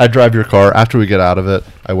 I drive your car. After we get out of it,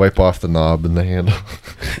 I wipe off the knob and the handle.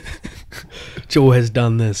 Joe has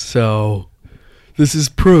done this, so this is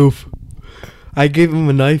proof. I gave him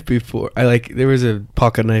a knife before. There was a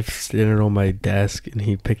pocket knife standing on my desk, and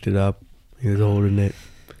he picked it up. He was holding it,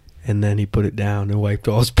 and then he put it down and wiped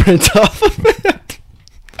all his prints off of it.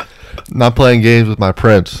 Not playing games with my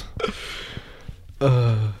prints.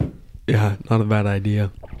 Yeah, not a bad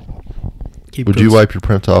idea. Would you wipe your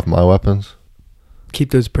prints off my weapons?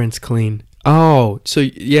 Keep those prints clean. Oh, so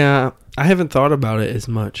yeah, I haven't thought about it as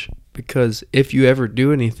much, because if you ever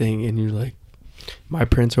do anything and you're like, my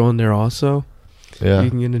prints are on there also, yeah, you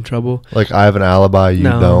can get in trouble. Like I have an alibi, you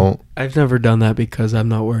don't. I've never done that because I'm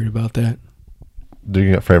not worried about that.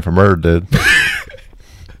 You get framed for murder, dude.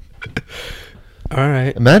 All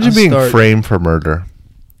right. Imagine being framed for murder.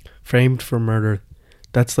 Framed for murder.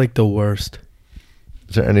 That's like the worst.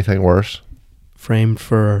 Is there anything worse? Framed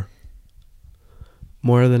for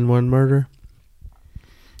more than one murder?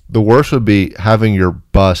 The worst would be having your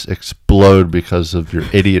bus explode because of your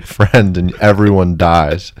idiot friend and everyone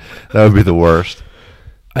dies. That would be the worst.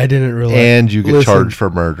 I didn't realize. And you get charged for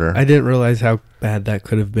murder. I didn't realize how bad that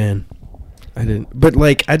could have been. I didn't. But,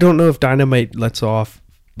 I don't know if dynamite lets off,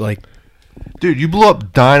 Dude, you blew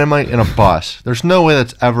up dynamite in a bus. There's no way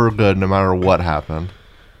that's ever good no matter what happened.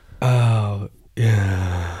 Oh,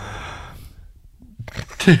 yeah.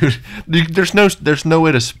 Dude, there's no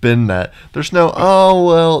way to spin that. There's no,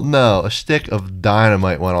 no. A stick of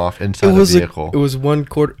dynamite went off inside the vehicle. It was 1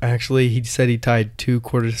 quarter. Actually, he said he tied 2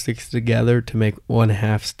 quarter sticks together to make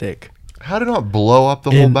 1/2 stick. How did it not blow up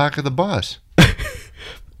the whole back of the bus?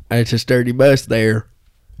 It's a sturdy bus there.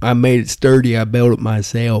 I made it sturdy. I built it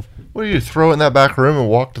myself. What do you throw it in that back room and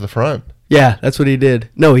walk to the front? Yeah, that's what he did.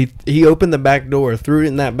 No, he opened the back door, threw it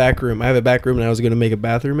in that back room. I have a back room and I was going to make a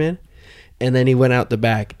bathroom in. And then he went out the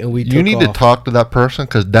back and we took off. You need to talk to that person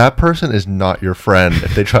because that person is not your friend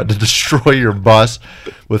if they tried to destroy your bus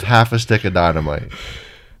with half a stick of dynamite.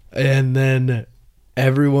 And then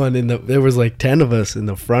everyone there was 10 of us in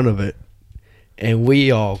the front of it. And we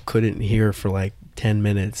all couldn't hear for 10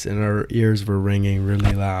 minutes and our ears were ringing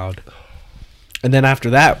really loud. And then after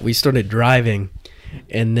that, we started driving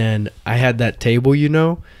And then I had that table,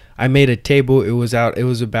 I made a table. It was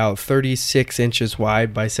about 36 inches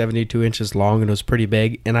wide by 72 inches long, and it was pretty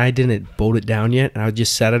big. And I didn't bolt it down yet. And I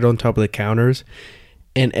just sat it on top of the counters.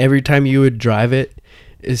 And every time you would drive it,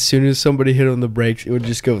 as soon as somebody hit on the brakes, it would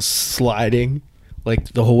just go sliding like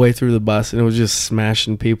the whole way through the bus. And it was just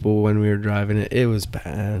smashing people when we were driving it. It was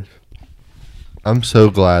bad. I'm so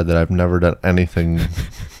glad that I've never done anything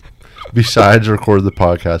besides record the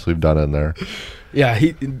podcast we've done in there. Yeah,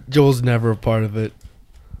 Joel's never a part of it,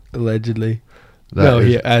 allegedly.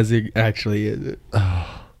 He actually is.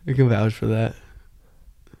 I can vouch for that.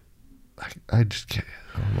 I just can't.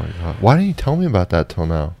 Oh my god! Why didn't you tell me about that till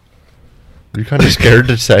now? Were you kind of scared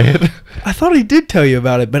to say it? I thought I did tell you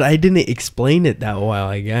about it, but I didn't explain it that well.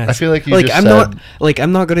 I guess. I feel like you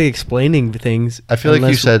I'm not good at explaining things. I feel like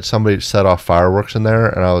you said somebody set off fireworks in there,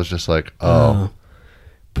 and I was just like, oh.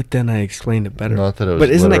 But then I explained it better. Not that it was. But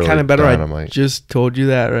isn't it kind of better? Dynamite. I just told you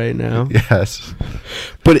that right now. Yes.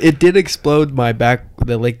 But it did explode my back,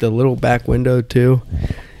 the little back window too,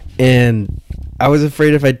 and I was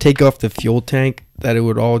afraid if I take off the fuel tank that it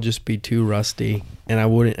would all just be too rusty, and I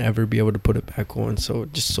wouldn't ever be able to put it back on. So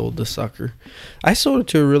it just sold the sucker. I sold it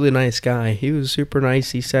to a really nice guy. He was super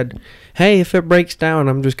nice. He said, "Hey, if it breaks down,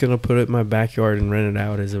 I'm just gonna put it in my backyard and rent it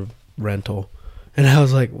out as a rental." And I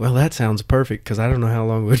was like, well, that sounds perfect because I don't know how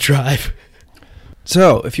long it would drive.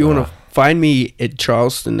 So if you want to find me at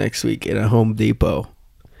Charleston next week at a Home Depot,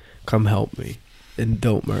 come help me and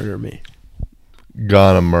don't murder me.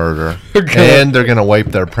 Gonna murder. And they're going to wipe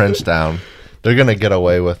their prints down. They're going to get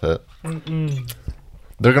away with it.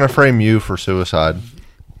 They're going to frame you for suicide.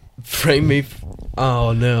 Frame me?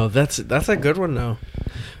 Oh, no. That's a good one, though.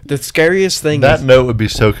 The scariest thing that note would be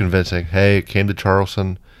so convincing. Hey, it came to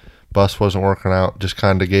Charleston. Bus wasn't working out. Just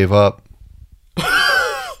kind of gave up.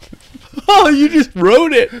 Oh, you just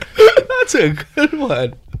wrote it. That's a good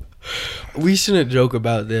one. We shouldn't joke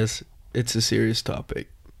about this. It's a serious topic.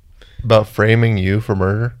 About framing you for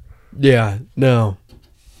murder? Yeah, no.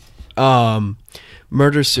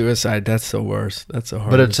 Murder, suicide, that's the worst. That's the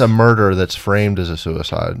hardest. But it's a murder that's framed as a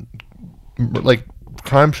suicide. Like,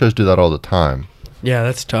 crime shows do that all the time. Yeah,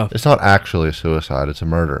 that's tough. It's not actually a suicide. It's a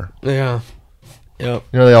murder. Yeah. Yep.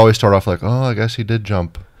 You know, they always start off like, oh, I guess he did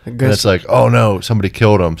jump. And it's like, oh, no, somebody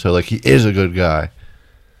killed him. So, like, he is a good guy.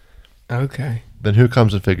 Okay. Then who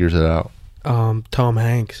comes and figures it out? Tom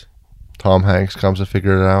Hanks. Tom Hanks comes and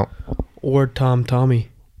figures it out? Or Tommy.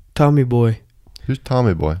 Tommy Boy. Who's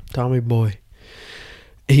Tommy Boy? Tommy Boy.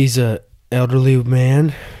 He's a elderly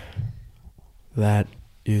man that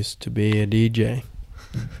used to be a DJ.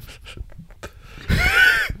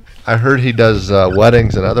 I heard he does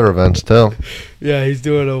weddings and other events too. Yeah, he's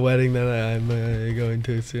doing a wedding that I'm going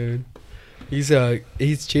to soon.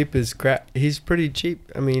 He's cheap as crap. He's pretty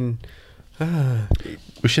cheap. I mean,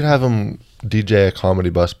 we should have him DJ a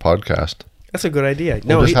Comedy Bus podcast. That's a good idea.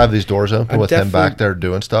 We'll just have these doors open with him back there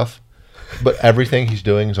doing stuff. But everything he's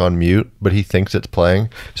doing is on mute, but he thinks it's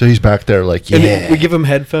playing. So he's back there like, yeah. And we give him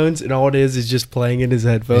headphones, and all it is just playing in his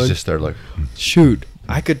headphones. He's just there like, shoot,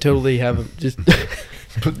 I could totally have him just...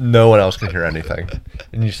 But no one else can hear anything.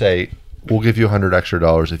 And you say, we'll give you $100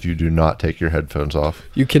 extra if you do not take your headphones off.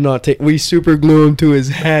 You cannot take... We super glue him to his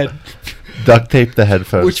head. Duct tape the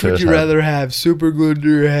headphones. Which would you rather have? Super glued to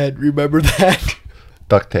your head. Remember that?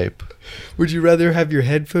 Duct tape. Would you rather have your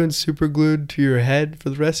headphones super glued to your head for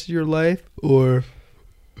the rest of your life? Or...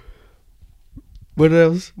 What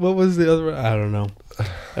else? What was the other one? I don't know.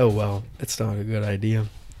 Oh, well. It's not a good idea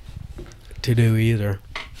to do either.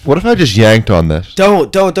 What if I just yanked on this?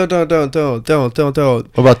 Don't. What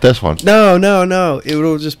about this one? No. It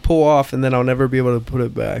will just pull off, and then I'll never be able to put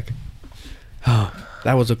it back. Oh,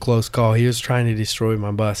 that was a close call. He was trying to destroy my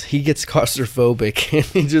bus. He gets claustrophobic, and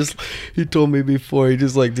he told me before, he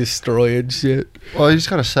just like destroying shit. Well, you just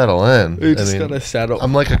gotta settle in. You just gotta settle.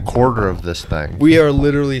 I'm like a quarter of this thing. We are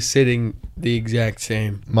literally sitting the exact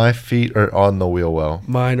same. My feet are on the wheel well.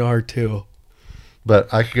 Mine are too.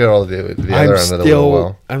 But I could get all the other end of the wheel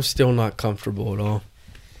well. I'm still not comfortable at all.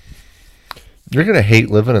 You're going to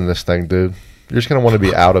hate living in this thing, dude. You're just going to want to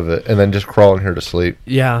be out of it and then just crawl in here to sleep.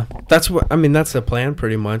 Yeah. That's the plan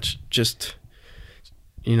pretty much. Just,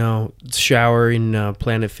 shower in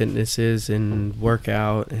Planet Fitnesses and work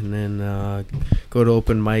out and then go to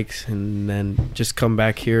open mics and then just come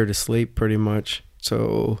back here to sleep pretty much.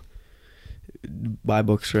 So... buy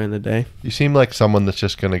books during the day. You seem like someone that's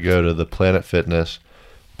just going to go to the Planet Fitness,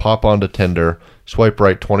 pop onto Tinder, swipe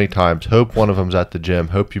right 20 times, hope one of them's at the gym,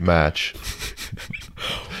 hope you match.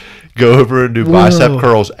 Go over and do bicep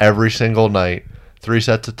curls every single night, 3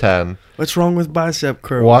 sets of 10. What's wrong with bicep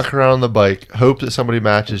curls? Walk around on the bike. Hope that somebody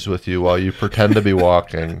matches with you while you pretend to be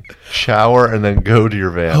walking. Shower and then go to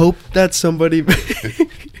your van. Hope that somebody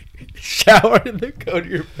shower and then go to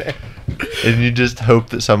your van. And you just hope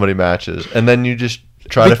that somebody matches. And then you just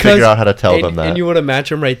try to figure out how to tell them that. And you want to match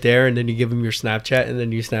them right there, and then you give them your Snapchat, and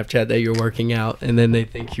then you Snapchat that you're working out, and then they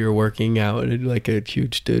think you're working out and like a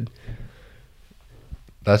huge dude.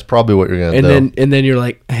 That's probably what you're going to do. And then you're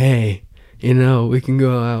like, hey, you know, we can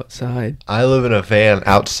go outside. I live in a van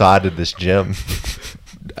outside of this gym.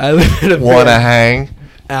 I live in a Want to van hang?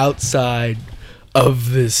 outside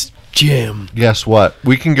of this gym. Guess what?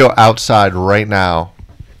 We can go outside right now.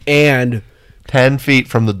 And 10 feet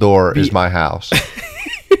from the door is my house.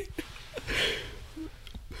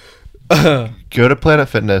 Go to Planet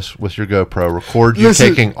Fitness with your GoPro. Record you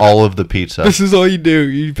taking all of the pizza. This is all you do.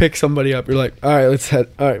 You pick somebody up. You're like, all right, let's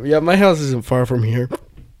head. All right, yeah, my house isn't far from here.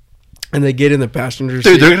 And they get in the passenger seat.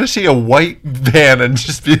 Dude, they're going to see a white van and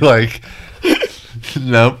just be like,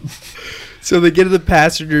 nope. So they get in the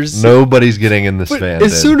passenger seat. Nobody's getting in this van.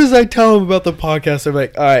 As soon as I tell them about the podcast, they're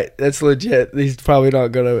like, all right, that's legit. He's probably not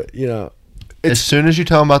going to, you know. As soon as you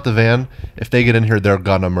tell them about the van, if they get in here, they're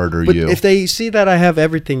going to murder But you. if they see that I have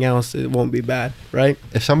everything else, it won't be bad, right?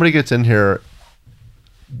 If somebody gets in here,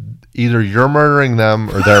 either you're murdering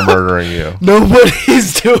them or they're murdering you.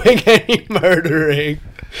 Nobody's doing any murdering.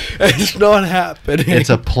 It's not happening.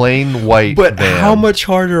 It's a plain white But van. how much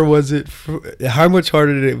harder was it? How much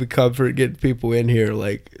harder did it become for getting people in here?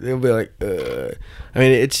 Like they'll be like, I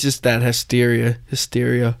mean, it's just that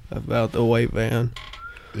hysteria about the white van.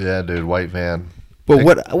 Yeah, dude, white van. But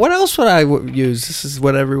what else would I use? This is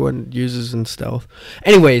what everyone uses in stealth.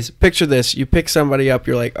 Anyways, picture this: you pick somebody up.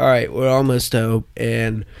 You're like, all right, we're almost home,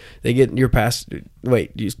 and they get your past.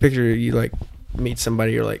 Wait, you picture you like meet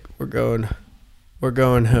somebody. You're like, we're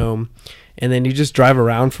going home, and then you just drive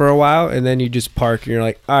around for a while, and then you just park, and you're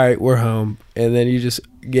like, all right, we're home, and then you just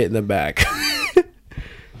get in the back.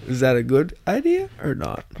 Is that a good idea or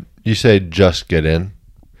not? You say just get in?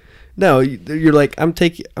 No, you're like,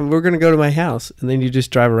 we're going to go to my house, and then you just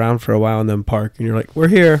drive around for a while and then park, and you're like, we're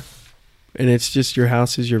here, and it's just your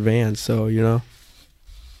house is your van, so, you know.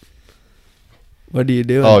 What do you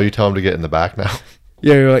do? Oh, you tell them to get in the back now?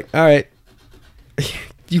 Yeah, you're like, all right.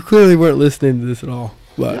 You clearly weren't listening to this at all.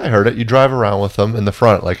 But Yeah, I heard it. You drive around with them in the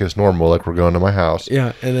front like it's normal, like we're going to my house.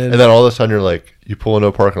 yeah, and then all of a sudden you're like, you pull into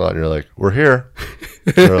a parking lot and you're like, we're here.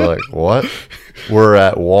 And they're like, what? We're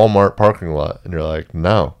at Walmart parking lot. And you're like,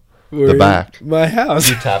 no, we're the back. in my house.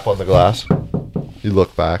 You tap on the glass. You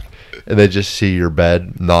look back and they just see your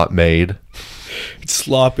bed not made. It's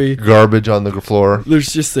sloppy. Garbage on the floor. There's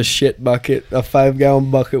just a shit bucket, a 5-gallon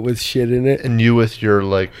bucket with shit in it. And you with your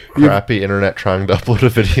like crappy internet trying to upload a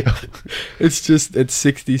video. It's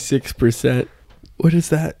 66%. What is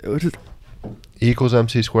that? E equals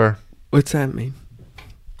MC square. What's that mean?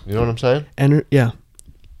 You know what I'm saying? Yeah.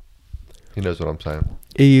 He knows what I'm saying.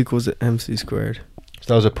 E equals MC squared.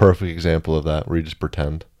 So that was a perfect example of that where you just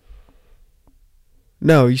pretend.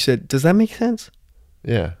 No, you said, does that make sense?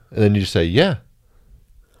 Yeah. And then you just say, yeah.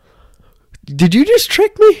 Did you just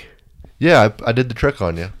trick me? Yeah, I did the trick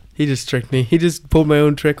on you. He just tricked me. He just pulled my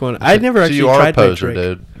own trick on. I never actually you are tried a poser, that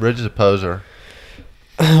trick. dude. Ridge is a poser.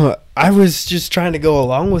 I was just trying to go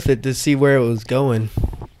along with it to see where it was going.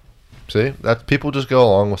 See? That people just go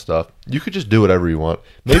along with stuff. You could just do whatever you want.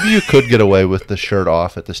 Maybe you could get away with the shirt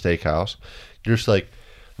off at the steakhouse. You're just like,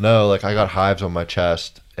 no, like I got hives on my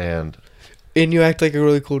chest and you act like a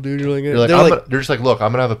really cool dude. you're just like, look,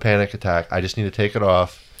 I'm gonna have a panic attack. I just need to take it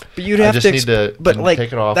off. But you'd have need to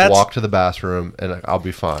take it off, walk to the bathroom, and I'll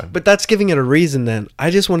be fine. But that's giving it a reason. Then I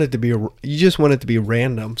just want it to be you just want it to be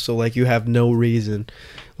random. So like you have no reason.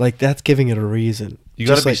 Like that's giving it a reason. You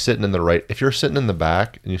got to be sitting in the right. If you're sitting in the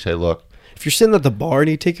back and you say, look. If you're sitting at the bar and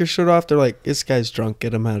you take your shirt off, they're like, this guy's drunk.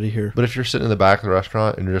 Get him out of here. But if you're sitting in the back of the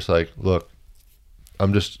restaurant and you're just like, look,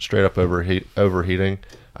 I'm just straight up overheating.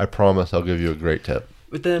 I promise I'll give you a great tip.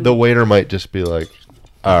 But then the waiter might just be like,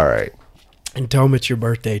 all right. And tell them it's your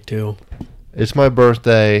birthday too. It's my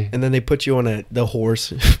birthday. And then they put you on the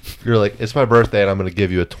horse. You're like, it's my birthday and I'm going to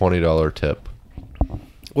give you a $20 tip.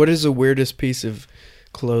 What is the weirdest piece of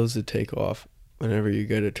clothes to take off whenever you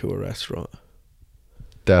go to a restaurant?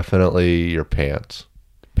 Definitely your pants.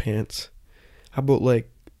 Pants. How about like,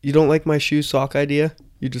 you don't like my shoe sock idea?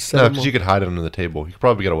 You just set No, them because on. you could hide it under the table. You could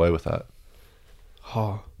probably get away with that.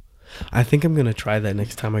 Oh, I think I'm gonna try that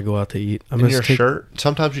next time I go out to eat. In your shirt.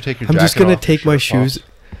 Sometimes you take your. I'm jacket just gonna off, take my shoes.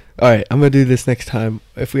 All right, I'm gonna do this next time.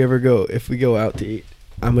 If we go out to eat,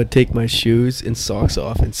 I'm gonna take my shoes and socks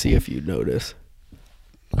off and see if you notice.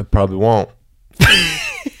 I probably won't.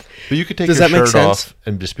 But you could take Does your that make shirt sense? off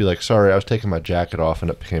and just be like, sorry, I was taking my jacket off and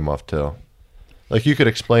it came off too. Like, you could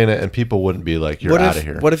explain it and people wouldn't be like, you're out of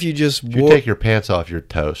here. What if you just If you take your pants off, you're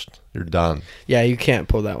toast. You're done. Yeah, you can't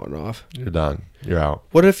pull that one off. You're done. You're out.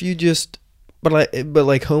 What if you just but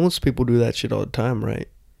like homeless people do that shit all the time, right?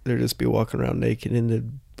 They'll just be walking around naked in the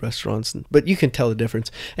restaurants, but you can tell the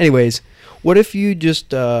difference. Anyways, what if you just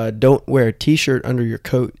don't wear a t-shirt under your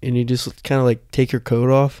coat and you just kind of like take your coat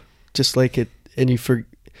off, just like it, and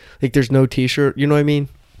like there's no t-shirt, you know what I mean?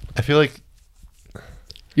 I feel like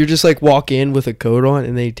You just like walk in with a coat on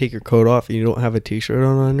and then you take your coat off and you don't have a t-shirt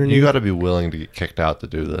on underneath. you got to be willing to get kicked out to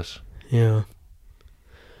do this. Yeah.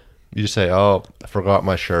 You just say, oh, I forgot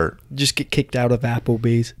my shirt. Just get kicked out of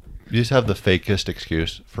Applebee's. You just have the fakest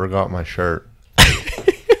excuse. Forgot my shirt.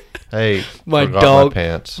 Hey, My forgot dog my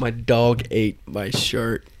pants. My dog ate my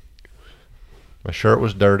shirt. My shirt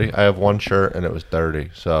was dirty. I have one shirt and it was dirty.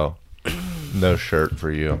 So, no shirt for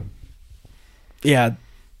you. Yeah.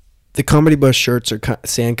 The Comedy Bus shirts are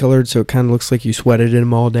sand colored, so it kind of looks like you sweated in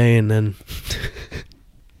them all day and then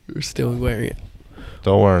you're still wearing it.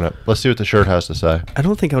 Don't worry it. Let's see what the shirt has to say. I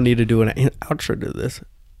don't think I'll need to do an outro to this.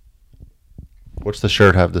 What's the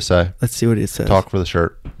shirt have to say? Let's see what it says. Talk for the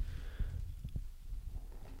shirt.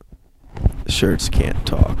 Shirts can't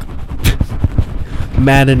talk.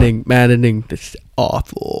 Maddening. This is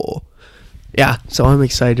awful. Yeah, so I'm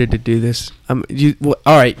excited to do this. All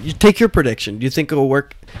right, you take your prediction. Do you think it'll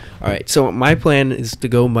work? All right, so my plan is to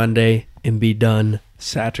go Monday and be done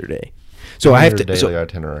Saturday. So I have to daily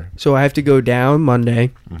itinerary. So I have to go down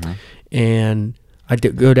Monday, Mm-hmm. and I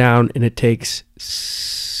go down, and it takes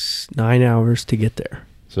 9 hours to get there.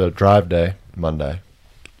 So drive day, Monday.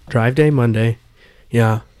 Drive day Monday.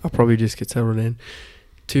 Yeah, I'll probably just get settled in.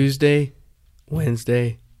 Tuesday,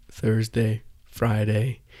 Wednesday, Thursday,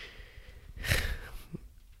 Friday.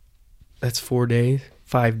 That's 4 days.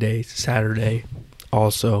 5 days. Saturday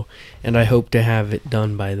also. And I hope to have it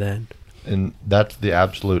done by then. And that's the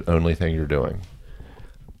absolute only thing you're doing.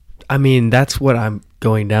 I mean, that's what I'm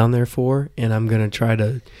going down there for. And I'm going to try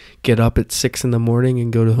to get up at 6 in the morning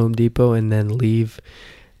and go to Home Depot and then leave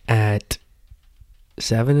at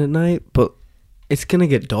 7 at night. But it's going to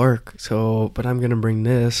get dark. But I'm going to bring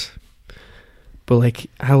this. But like,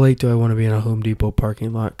 how late do I want to be in a Home Depot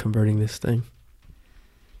parking lot converting this thing?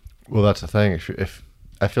 Well, that's the thing. If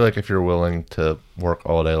I feel like if you're willing to work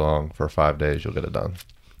all day long for 5 days, you'll get it done.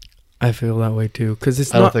 I feel that way too,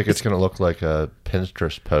 because I don't think it's going to look like a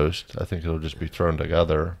Pinterest post. I think it'll just be thrown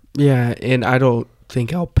together. Yeah, and I don't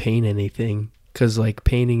think I'll paint anything, because like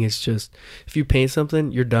painting is just, if you paint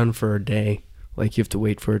something, you're done for a day. Like you have to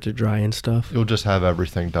wait for it to dry and stuff. You'll just have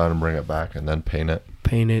everything done and bring it back and then paint it.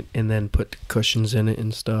 Paint it and then put cushions in it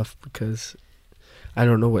and stuff, because I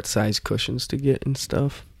don't know what size cushions to get and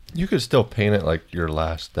stuff. You could still paint it like your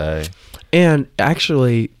last day. And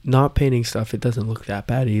actually, not painting stuff, it doesn't look that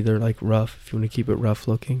bad either, like rough, if you want to keep it rough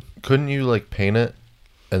looking. Couldn't you like paint it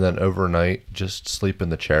and then overnight just sleep in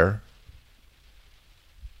the chair?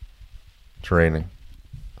 It's raining.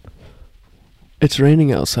 It's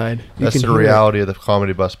raining outside. That's the reality of the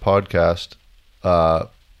Comedy Bus podcast.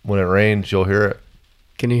 When it rains, you'll hear it.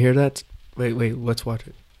 Can you hear that? Wait, let's watch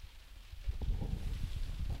it.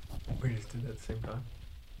 We just did that at the same time.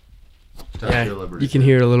 Yeah, you can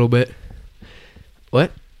hear it a little bit.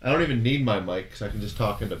 What? I don't even need my mic because I can just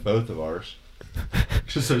talk into both of ours.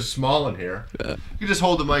 It's just so small in here. You can just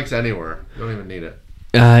hold the mics anywhere. You don't even need it.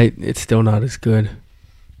 It's still not as good.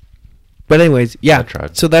 But anyways, yeah. I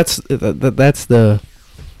tried. So that's the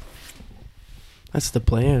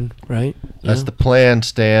plan, right? That's Yeah. the plan,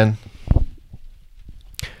 Stan.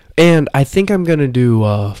 And I think I'm gonna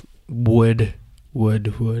do wood,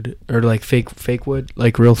 or like fake wood,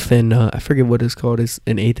 like real thin. I forget what it's called. It's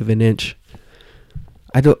 1/8 of an inch.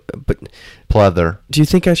 I don't. But Pleather. do you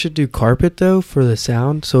think I should do carpet though for the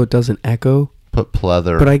sound so it doesn't echo? Put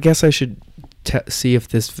pleather. But I guess I should see if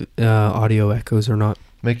this audio echoes or not.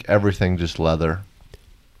 Make everything just leather.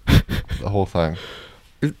 The whole thing.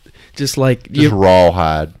 Just like Just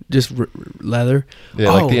rawhide. just leather.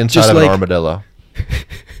 Yeah, like the inside just of an like- armadillo.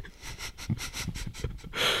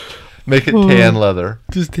 Make it tan leather.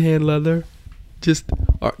 Just tan leather. Just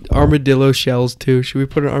armadillo shells too. Should we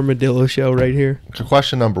put an armadillo shell right here? So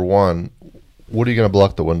question number one, what are you going to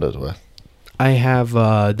block the windows with? I have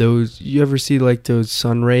those. You ever see like those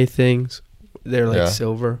sunray things? They're like Yeah.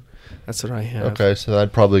 silver. That's what I have. Okay, so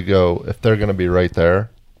I'd probably go, if they're going to be right there,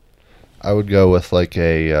 I would go with like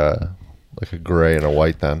a gray and a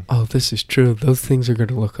white then. Oh, this is true. Those things are going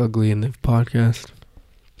to look ugly in the podcast.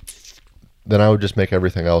 Then I would just make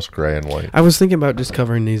everything else gray and white. I was thinking about just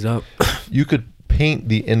covering these up. You could paint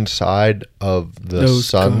the inside of the Those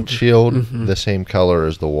sun colors. shield Mhm. the same color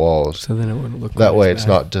as the walls. So then it wouldn't look That quite way, as it's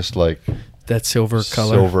bad. not just like that silver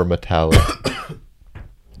color. silver metallic.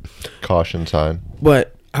 Caution sign.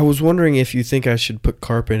 But I was wondering if you think I should put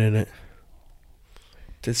carpet in it.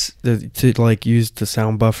 To like use the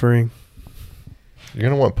sound buffering. You're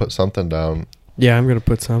gonna want to put something down. Yeah, I'm gonna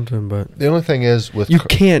put something, but The only thing is with you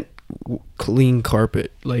can't clean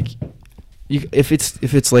carpet. Like, if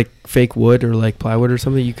it's like fake wood or like plywood or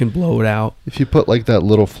something, you can blow it out. if you put like that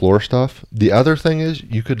little floor stuff. The other thing is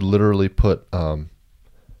you could literally put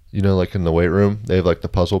like in the weight room they have like the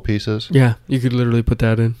puzzle pieces, Yeah, you could literally put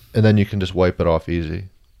that in. and then you can just wipe it off easy.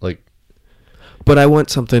 Like, But I want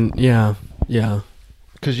something. Yeah.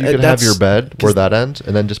 because you could have That's- your bed 'cause- where that ends,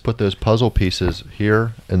 and then just put those puzzle pieces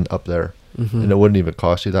here and up there, Mm-hmm. and it wouldn't even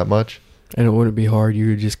cost you that much. And it wouldn't be hard.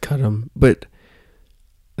 You could just cut them, but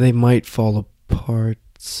they might fall apart.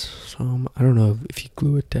 Some I don't know if you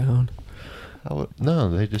glue it down. How would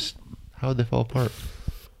they fall apart?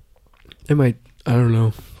 They might. I don't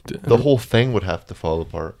know. The whole thing would have to fall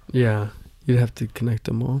apart. Yeah, you'd have to connect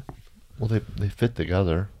them all. Well, they fit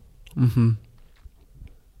together, Mm-hmm.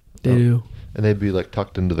 They Oh. do. and they'd be like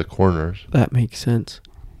tucked into the corners. That makes sense.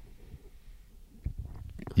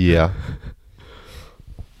 Yeah.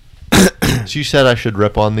 So you said I should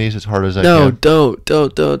rip on these as hard as I No, can? don't.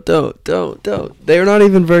 They're not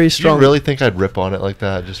even very Do you strong. really think I'd rip on it like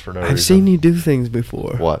that just for no reason? I've seen you do things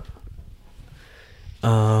before. What?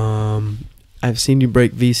 I've seen you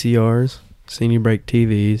break VCRs. Seen you break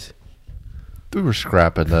TVs. We were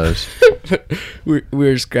scrapping those.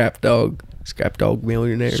 We're scrap dog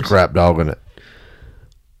millionaires. Scrap dogging it.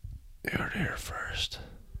 You heard it here first.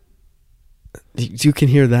 You can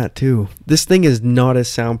hear that too. This thing is not as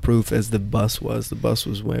soundproof as the bus was. The bus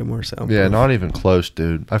was way more soundproof. Yeah, not even close,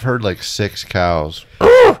 dude. I've heard like 6 cows.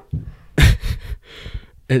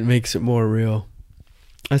 It makes it more real.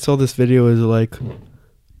 I saw this video as like,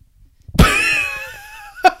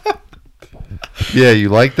 Yeah, you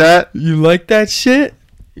like that? you like that shit?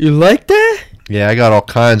 You like that? Yeah, I got all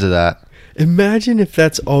kinds of that. Imagine if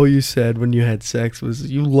that's all you said when you had sex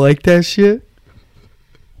was, you like that shit?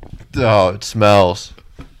 Oh, it smells.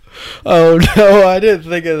 Oh no, I didn't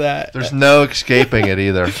think of that. There's no escaping it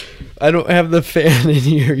either. I don't have the fan in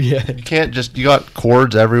here yet. You can't just, you got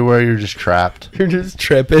cords everywhere, you're just trapped. You're just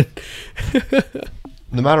tripping.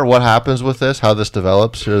 No matter what happens with this, how this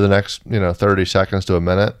develops over the next, 30 seconds to a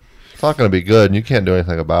minute, it's not going to be good, and you can't do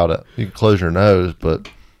anything about it. You can close your nose, but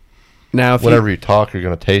Now, if whenever you talk, you're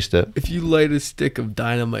going to taste it. if you light a stick of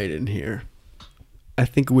dynamite in here, I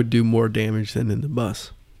think it would do more damage than in the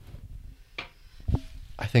bus.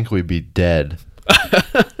 I think we'd be dead.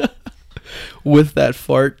 With that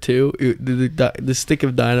fart too, the stick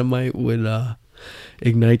of dynamite would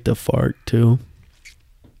ignite the fart too.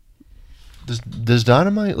 Does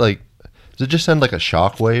dynamite, does it just send like a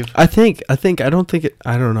shockwave?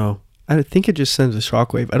 I don't know. I think it just sends a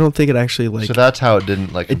shockwave. I don't think it actually So that's how it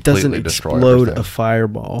didn't it completely doesn't destroy explode everything. a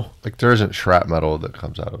fireball. Like there isn't shrapnel that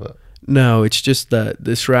comes out of it. No, it's just that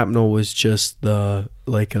the shrapnel was just the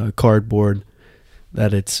a cardboard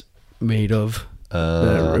that it's made of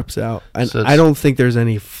that it rips out. And so I don't think there's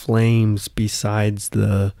any flames besides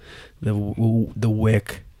the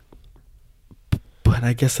wick. But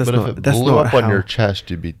I guess that's But not if it that's blew not up how. on your chest,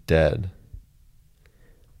 you'd be dead.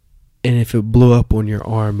 And if it blew up on your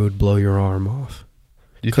arm, it would blow your arm off.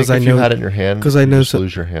 Do you 'Cause think I if you know- had it in your hand, 'cause I you'd know just so-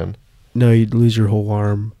 lose your hand? No, you'd lose your whole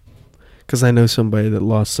arm. Because I know somebody that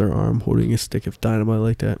lost their arm holding a stick of dynamite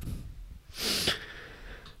like that.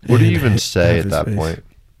 What do you And even half say at his that face. point?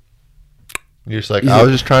 You're just like, He's I like-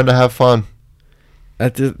 was just trying to have fun.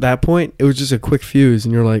 At that point, it was just a quick fuse,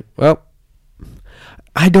 and you're like, well,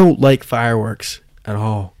 I don't like fireworks at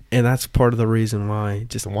all. And that's part of the reason why.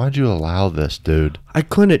 Just So why'd you allow this, dude? I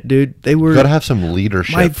couldn't, dude. They You were gotta have some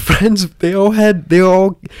leadership. my friends. They're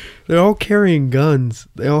all carrying guns.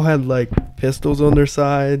 They all had like pistols on their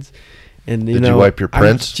sides. And Did you wipe your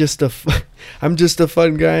prints? I'm just a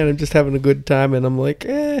fun guy, and I'm just having a good time. And I'm like,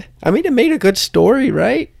 I mean, it made a good story,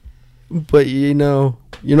 right? But you're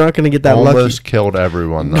not gonna get that Almost lucky. killed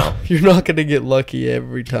everyone, though. No, you're not gonna get lucky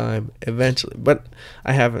every time. Eventually, but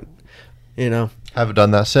I haven't. Haven't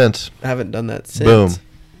done that since. I haven't done that since.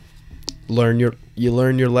 Boom. You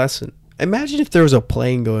learn your lesson. Imagine if there was a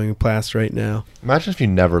plane going past right now. Imagine if you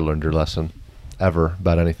never learned your lesson, ever,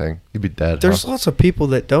 about anything. You'd be dead. There's huh? lots of people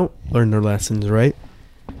that don't learn their lessons, right?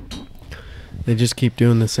 They just keep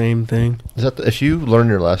doing the same thing. Is that if you learn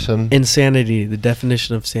your lesson? Insanity, the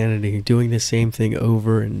definition of sanity, doing the same thing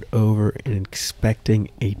over and over and expecting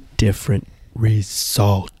a different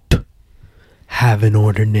result. Have an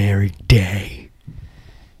ordinary day.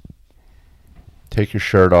 Take your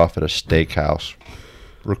shirt off at a steakhouse.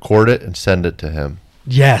 Record it and send it to him.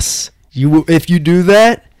 Yes. If you do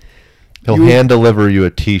that, He'll hand deliver you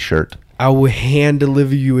a T-shirt. I will hand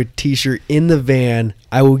deliver you a T-shirt in the van.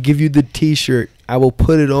 I will give you the T-shirt. I will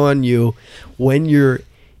put it on you when you're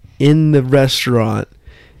in the restaurant.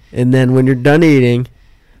 And then when you're done eating,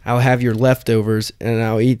 I'll have your leftovers and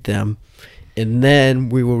I'll eat them. And then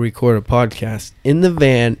we will record a podcast in the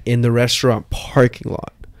van in the restaurant parking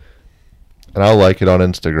lot. And I'll like it on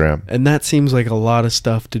Instagram. And that seems like a lot of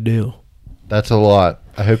stuff to do. That's a lot.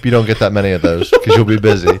 I hope you don't get that many of those because you'll be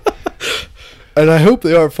busy. And I hope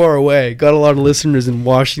they aren't far away. Got a lot of listeners in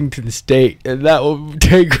Washington State, and that will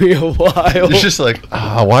take me a while. It's just like,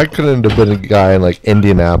 why couldn't it have been a guy in like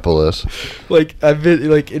Indianapolis? Like, I've been,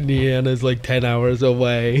 like, Indiana's like 10 hours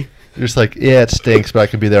away. You're just like, yeah, it stinks, but I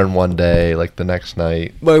could be there in one day, like the next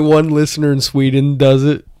night. My one listener in Sweden does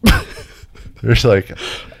it. You're just like,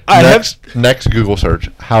 next Google search,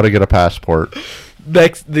 how to get a passport.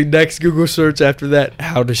 The next Google search after that,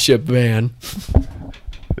 how to ship van.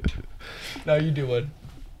 Now you do one.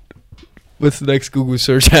 What's the next Google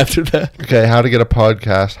search after that? Okay, how to get a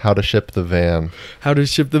podcast, how to ship the van. How to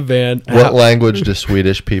ship the van. What language do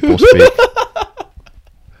Swedish people speak?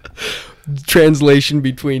 Translation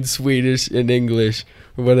between Swedish and English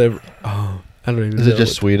or whatever. Oh, I don't even know. Is it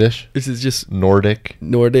just Swedish? This is just Nordic?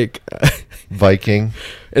 Viking?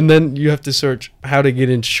 And then you have to search how to get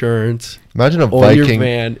insurance. Imagine a on Viking your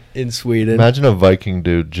van in Sweden. Imagine a Viking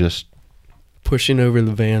dude just pushing over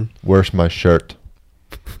the van. Where's my shirt?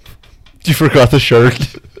 You forgot the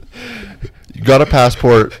shirt. You got a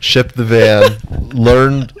passport, shipped the van,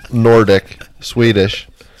 learned Nordic, Swedish,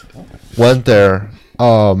 went there.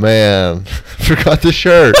 Oh man, forgot the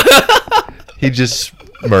shirt. He just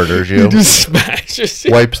murders you. He just smashes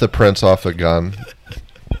you. Wipes the prints off the gun.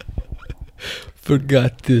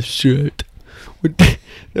 Forgot this shirt. Would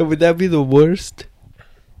that be the worst?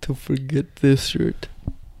 To forget this shirt?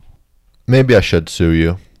 Maybe I should sue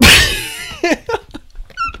you.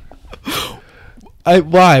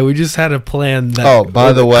 Why? We just had a plan that. Oh,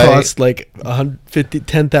 by the way, cost like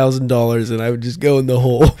 $10,000, and I would just go in the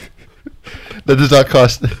hole. That does not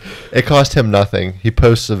cost. It cost him nothing. He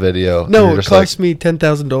posts a video. No, it cost me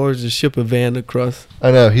 $10,000 to ship a van across.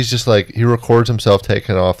 I know. He's just like, he records himself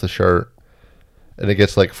taking off the shirt, and it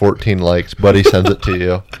gets like 14 likes. But he sends it to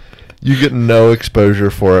you. You get no exposure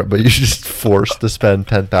for it, but you're just forced to spend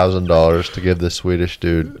 $10,000 to give this Swedish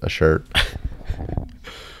dude a shirt.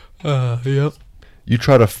 Yep. You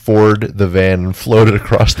try to ford the van and float it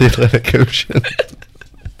across the Atlantic Ocean.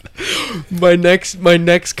 My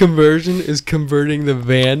next conversion is converting the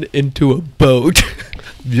van into a boat.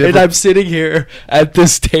 And I'm sitting here at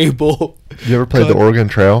this table. You ever played the Oregon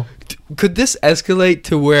Trail? Could this escalate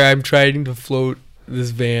to where I'm trying to float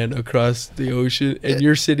this van across the ocean and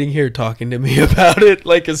you're sitting here talking to me about it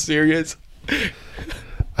like a serious?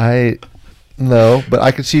 No, but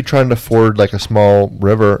I could see you trying to ford like a small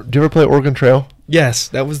river. Do you ever play Oregon Trail? Yes,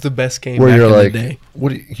 that was the best game where back you're in like, the day.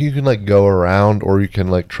 You can like go around, or you can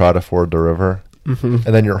like try to ford the river, and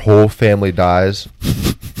then your whole family dies.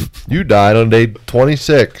 You died on day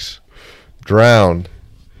 26, drowned.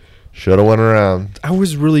 Should have went around. I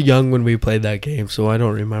was really young when we played that game, so I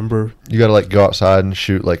don't remember. You got to like go outside and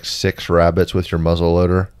shoot like 6 rabbits with your muzzle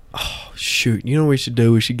loader. Oh shoot! You know what we should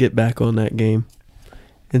do? We should get back on that game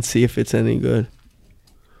and see if it's any good.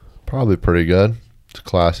 Probably pretty good. It's a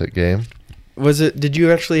classic game. Did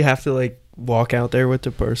you actually have to like walk out there with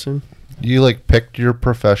the person? You like picked your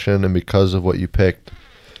profession, and because of what you picked,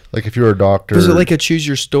 like if you were a doctor. Was it like a choose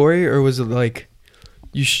your story, or was it like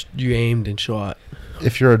you aimed and shot?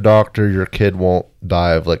 If you're a doctor, your kid won't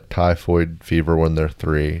die of like typhoid fever when they're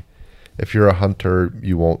 3. If you're a hunter,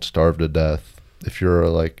 you won't starve to death. If you're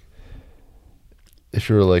like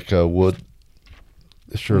a woodsman,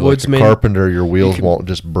 carpenter, your wheels won't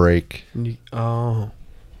just break.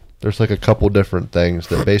 There's like a couple different things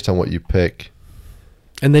that based on what you pick.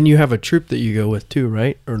 And then you have a troop that you go with too,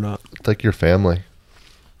 right? Or not? It's like your family.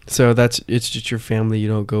 So it's just your family. You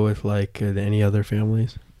don't go with like any other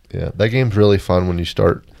families. Yeah, that game's really fun when you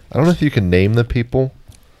start. I don't know if you can name the people.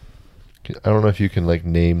 I don't know if you can like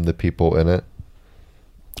name the people in it.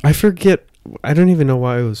 I forget. I don't even know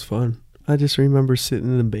why it was fun. I just remember sitting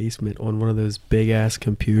in the basement on one of those big ass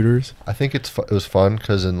computers. I think it was fun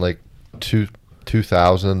because in like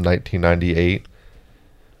 1998,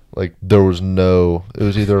 like there was it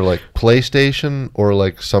was either like PlayStation or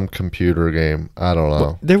like some computer game. I don't know.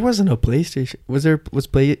 Well, there wasn't a PlayStation. Was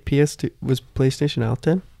PlayStation out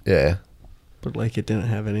then? Yeah. But like it didn't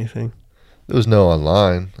have anything. There was no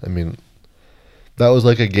online. I mean, that was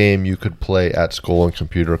like a game you could play at school in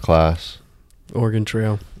computer class. Oregon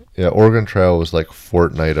Trail. Yeah, Oregon Trail was like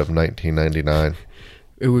Fortnite of 1999.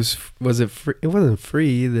 Was it free? It wasn't free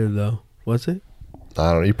either, though. Was it?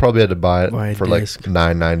 I don't know. You probably had to buy it Buy a for disc. like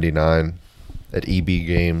 $9.99 at EB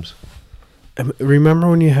Games. Remember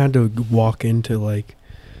when you had to walk into like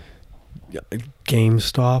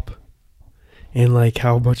GameStop and like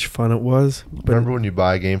how much fun it was? But, Remember when you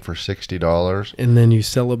buy a game for $60? and then you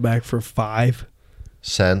sell it back for 5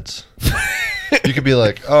 Cents. You could be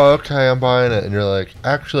like, oh, okay, I'm buying it. And you're like,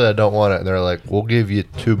 actually, I don't want it. And they're like, we'll give you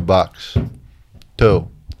 $2. 2.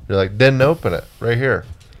 You're like, didn't open it. Right here.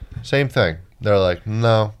 Same thing. They're like,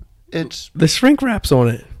 no. The shrink wrap's on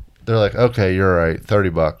it. They're like, okay, you're right.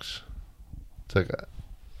 $30. It's like,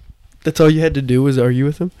 That's all you had to do was argue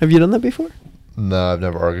with them. Have you done that before? no, I've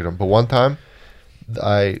never argued them. But one time,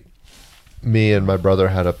 me and my brother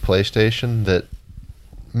had a PlayStation that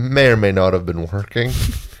may or may not have been working.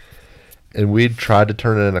 And we'd tried to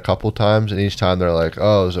turn it in a couple times, and each time they're like,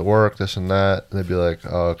 oh, does it work, this and that? And they'd be like,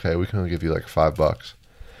 oh, okay, we can only give you like $5.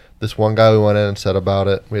 This one guy, we went in and said about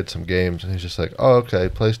it. We had some games, and he's just like, oh, okay,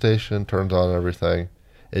 PlayStation turns on everything.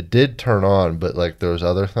 It did turn on, but like there was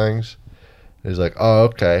other things. And he's like, oh,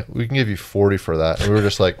 okay, we can give you $40 for that. And we were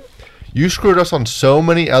just like, you screwed us on so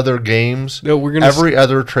many other games, No, we're gonna every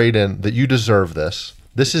other trade-in, that you deserve this.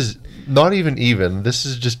 This is not even. This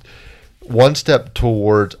is just one step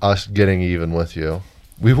towards us getting even with you.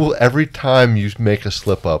 We will, every time you make a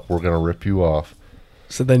slip up, we're going to rip you off.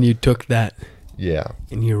 So then you took that Yeah.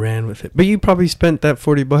 and you ran with it. But you probably spent that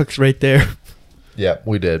 $40 right there. Yeah,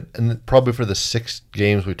 we did. And probably for the 6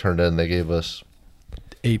 games we turned in, they gave us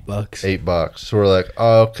 $8. $8. So we're like,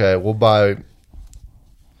 oh, okay, we'll buy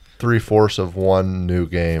 3/4 of one new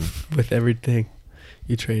game. With everything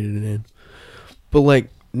you traded it in. But like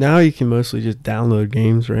now you can mostly just download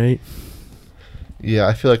games, right? Yeah,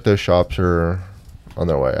 I feel like those shops are on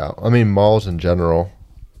their way out. I mean, malls in general.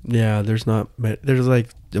 Yeah, there's like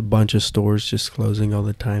a bunch of stores just closing all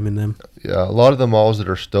the time in them. Yeah, a lot of the malls that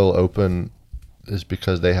are still open is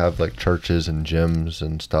because they have like churches and gyms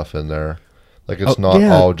and stuff in there. Like it's not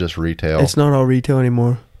all just retail. It's not all retail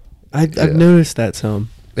anymore. I've Yeah. noticed that some.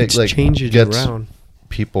 It, It's like, changing gets around.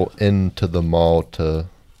 people into the mall to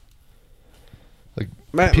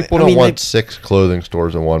I people don't mean, want 6 clothing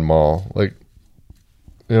stores in one mall. Like,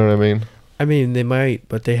 you know what I mean? I mean, they might,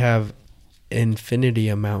 but they have infinity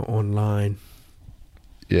amount online.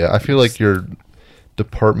 Yeah, I feel like your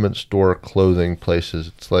department store clothing places,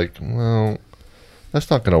 it's like, well, that's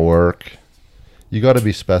not going to work. You got to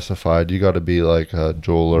be specified. You got to be like a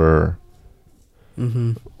jeweler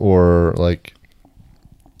Mm-hmm. or like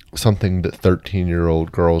something that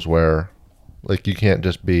 13-year-old girls wear. Like, you can't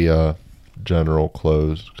just be general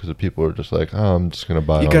clothes because people are just like, oh, I'm just going to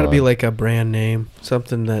buy it You got to be online. like a brand name,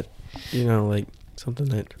 something that, like something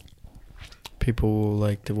that people will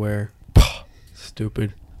like to wear.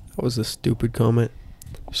 Stupid. That was a stupid comment.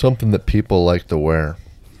 Something that people like to wear.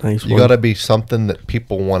 Nice You one. got to be something that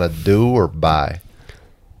people want to do or buy.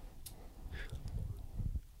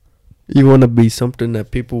 You want to be something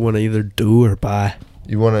that people want to either do or buy.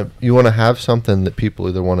 You want to have something that people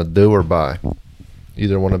either want to do or buy.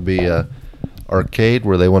 Either want to be a arcade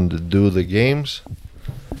where they want to do the games,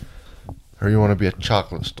 or you want to be a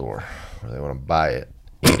chocolate store where they want to buy it,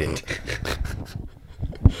 eat it.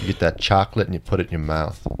 You get that chocolate and you put it in your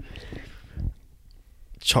mouth.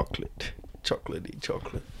 Chocolatey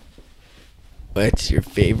chocolate. What's your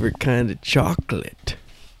favorite kind of chocolate?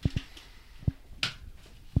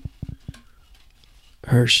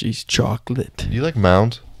 Hershey's chocolate. Do you like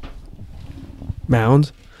Mounds?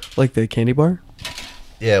 Mounds? Like the candy bar?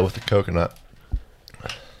 Yeah, with the coconut.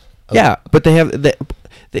 Yeah, but they have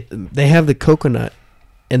they have the coconut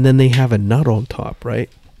and then they have a nut on top, right?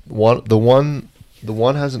 The one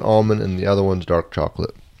has an almond and the other one's dark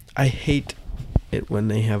chocolate. I hate it when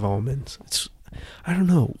they have almonds. I don't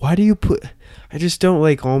know. Why do you put... I just don't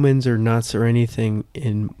like almonds or nuts or anything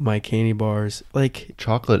in my candy bars. Like,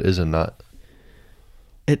 Chocolate is a nut.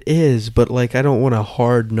 it is, but like I don't want a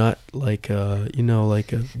hard nut like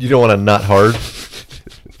like a... You don't want a nut hard?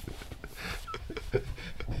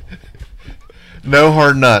 No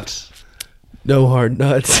hard nuts. No hard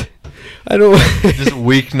nuts. I don't... Just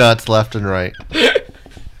weak nuts left and right.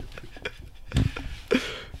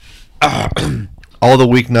 All the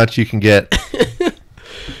weak nuts you can get.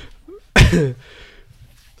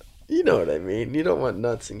 You know what I mean. You don't want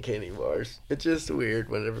nuts in candy bars. It's just weird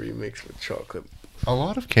whenever you mix with chocolate. A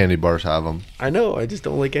lot of candy bars have them. I know. I just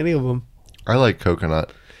don't like any of them. I like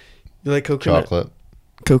coconut You like coconut? chocolate.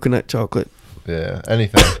 Coconut chocolate. Yeah,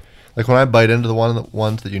 anything. Like when I bite into the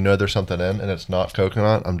ones that you know there's something in and it's not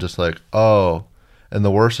coconut, I'm just like, oh. And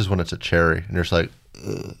the worst is when it's a cherry, and you're just like,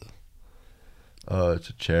 ugh. Oh, it's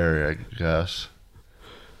a cherry, I guess.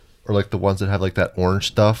 Or like the ones that have like that orange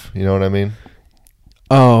stuff. You know what I mean?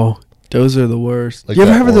 Oh, those are the worst. Like you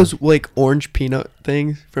ever that have those like orange peanut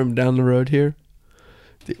things from down the road here?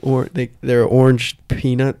 They're orange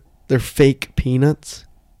peanut. They're fake peanuts,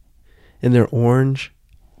 and they're orange,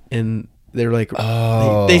 and they're like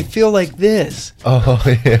they feel like this. Oh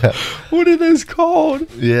yeah. What are those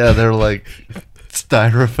called? Yeah, they're like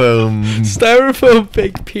styrofoam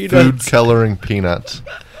Fake peanuts. food coloring peanuts.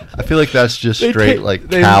 I feel like that's just They straight ta- like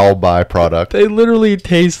they- cow byproduct. They literally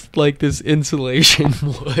taste like this insulation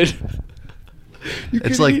wood.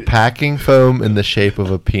 It's like packing foam in the shape of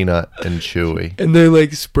a peanut and chewy. and they're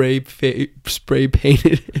like spray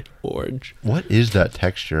painted orange. What is that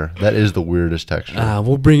texture? That is the weirdest texture.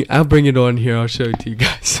 I'll bring it on here. I'll show it to you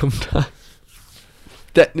guys sometime.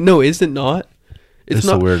 Is it not? It's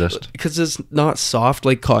not the weirdest. because it's not soft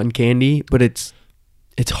like cotton candy, but it's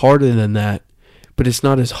harder than that. But it's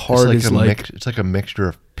not as hard as It's like a mixture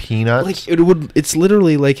of peanuts. like it would. It's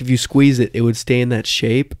literally like if you squeeze it, it would stay in that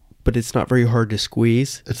shape. But it's not very hard to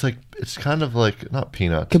squeeze. It's kind of like not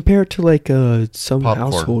peanuts. Compare it to like some Popcorn.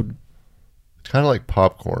 household It's kind of like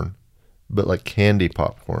popcorn, but like candy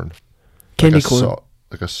popcorn. candy like corn.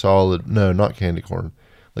 Like a solid. No, not candy corn.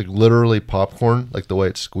 Like literally popcorn. Like the way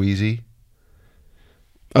it's squeezy.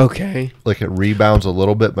 Okay, Like it rebounds a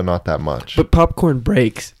little bit, but not that much. but popcorn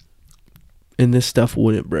breaks, and this stuff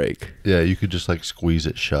wouldn't break. Yeah, you could just like squeeze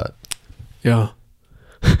it shut. Yeah.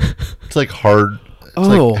 It's like hard. It's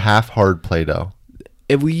Oh. like half hard Play-Doh.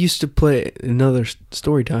 And we used to play another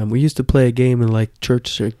story time. We used to play a game in like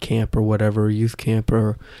church or camp or whatever, youth camp,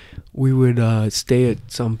 or we would stay at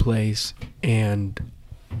some place and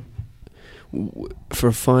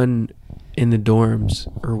for fun in the dorms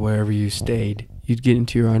or wherever you stayed, you'd get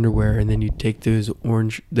into your underwear and then you'd take those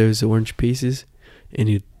orange pieces and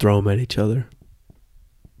you'd throw them at each other.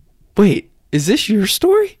 Wait, is this your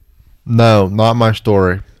story? No, not my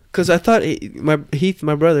story. Because I thought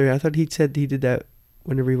my brother, I thought he said he did that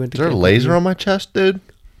whenever he went to Is there a camp. laser on my chest, dude?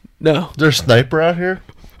 No. Is there a sniper out here?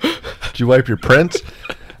 Did you wipe your prints?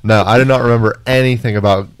 No, I do not remember anything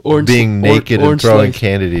about being naked and orange throwing slice.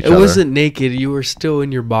 candy at each It other. wasn't naked. You were still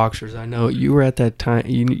in your boxers. I know. You were at that time.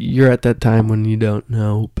 You're at that time when you don't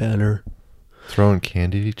know better. Throwing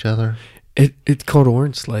candy at each other? It's called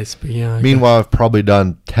orange slice, but yeah. Meanwhile, I've probably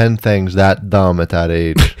done 10 things that dumb at that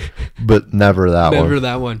age, but never that one. Never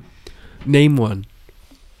that one. Name one.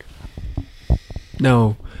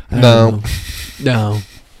 No. I don't No. know. No.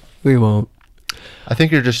 We won't. I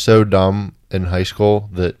think you're just so dumb in high school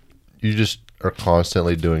that you just are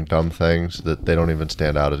constantly doing dumb things that they don't even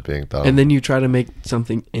stand out as being dumb. And then you try to make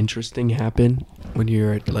something interesting happen when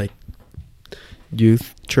you're at like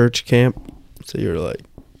youth church camp. So you're like,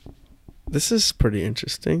 this is pretty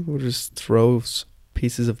interesting. We'll just throw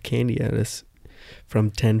pieces of candy at us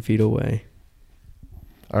from 10 feet away.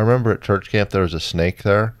 I remember at church camp there was a snake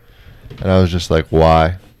there, and I was just like,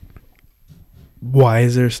 why? Why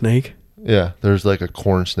is there a snake? Yeah, there's like a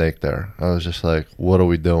corn snake there. I was just like, what are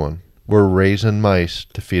we doing? We're raising mice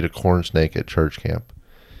to feed a corn snake at church camp.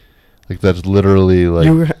 Like that's literally like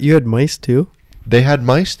You had mice too? they had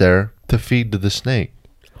mice there to feed to the snake.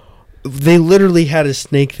 They literally had a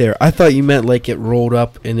snake there. I thought you meant like it rolled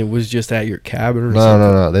up and it was just at your cabin or No,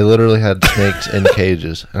 something. no. They literally had snakes in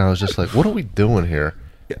cages, and I was just like, what are we doing here?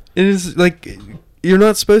 It is like you're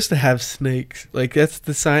not supposed to have snakes. Like that's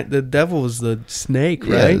the sign. The devil is the snake,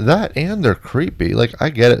 right? Yeah, that and they're creepy. Like I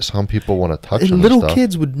get it. Some people want to touch And them. little and stuff.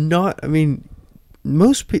 kids would not. I mean,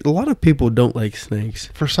 a lot of people don't like snakes.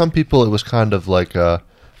 For some people, it was kind of like I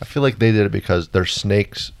feel like they did it because they're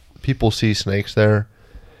snakes. People see snakes there,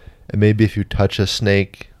 and maybe if you touch a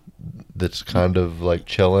snake that's kind of like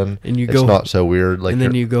chilling, And you it's go- not so weird. Like, and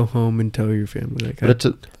then you're- you go home and tell your family. Like, but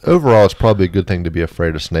overall, it's probably a good thing to be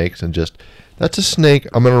afraid of snakes and just that's a snake.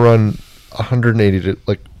 I'm gonna run 180 to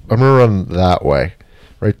like I'm gonna run that way.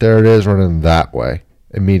 Right there it is, running that way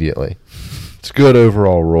immediately. It's a good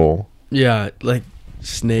overall rule. yeah, like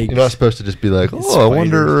snakes. You're not supposed to just be like, And oh, I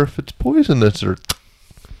wonder spiders. if it's poisonous or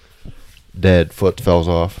dead. Foot falls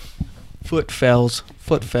off. Foot fells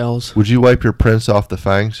Would you wipe your prints off the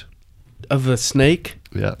fangs? of a snake.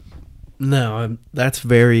 Yeah. No, that's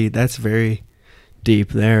very deep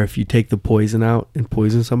there. If you take the poison out and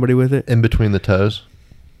poison somebody with it, In between the toes.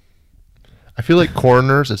 I feel like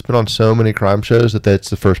coroners, it's been on so many crime shows that that's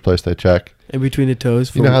the first place they check. in between the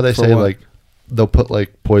toes. You know how they for say what? like they'll put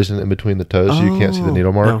like poison in between the toes so you can't see the Oh,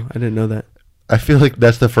 needle mark? No, I didn't know that. I feel like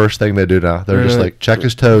that's the first thing they do now. They're just Right. like, check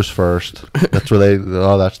his toes first. That's where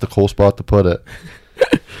that's the cool spot to put it.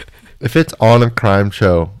 If it's on a crime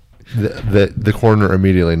show, the coroner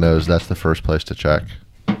immediately knows that's the first place to check.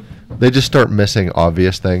 They just start missing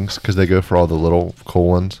obvious things because they go for all the little cool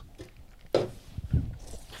ones.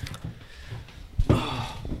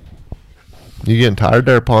 You getting tired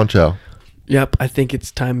there, Poncho? Yep, I think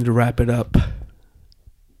it's time to wrap it up.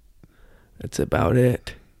 That's about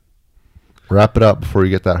it. Wrap it up before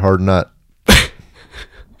you get that hard nut.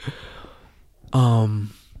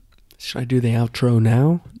 Should I do the outro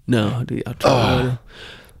now? No, I'll do the outro later.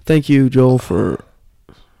 Thank you, Joel, for...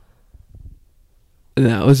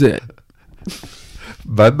 That was it.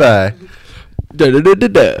 Bye-bye.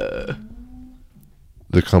 Da-da-da-da-da.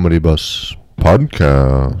 The Comedy Bus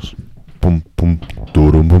Podcast. Boom, boom,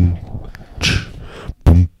 do-dum, boom.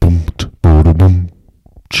 Boom, boom, do-dum, boom.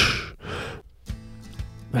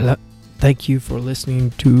 Thank you for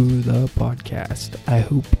listening to the podcast. I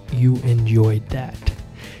hope you enjoyed that.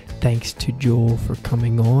 Thanks to Joel for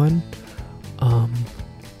coming on.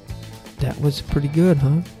 That was pretty good,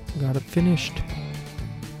 huh? Got it finished.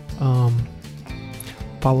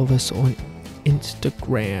 Follow us on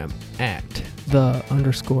Instagram at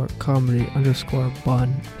 _comedy_buns.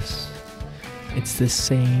 It's the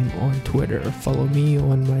same on Twitter. Follow me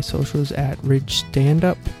on my socials at Ridge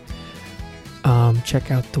Standup.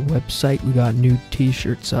 Check out the website. We got new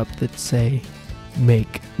t-shirts up that say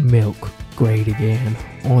 "Make Milk Great Again"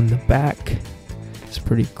 on the back. It's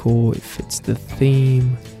pretty cool. It fits the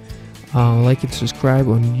theme. Like and subscribe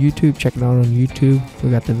on YouTube. Check it out on YouTube.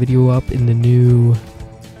 We got the video up in the new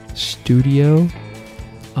studio.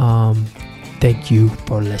 Thank you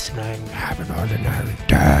for listening. Have an ordinary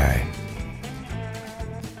day.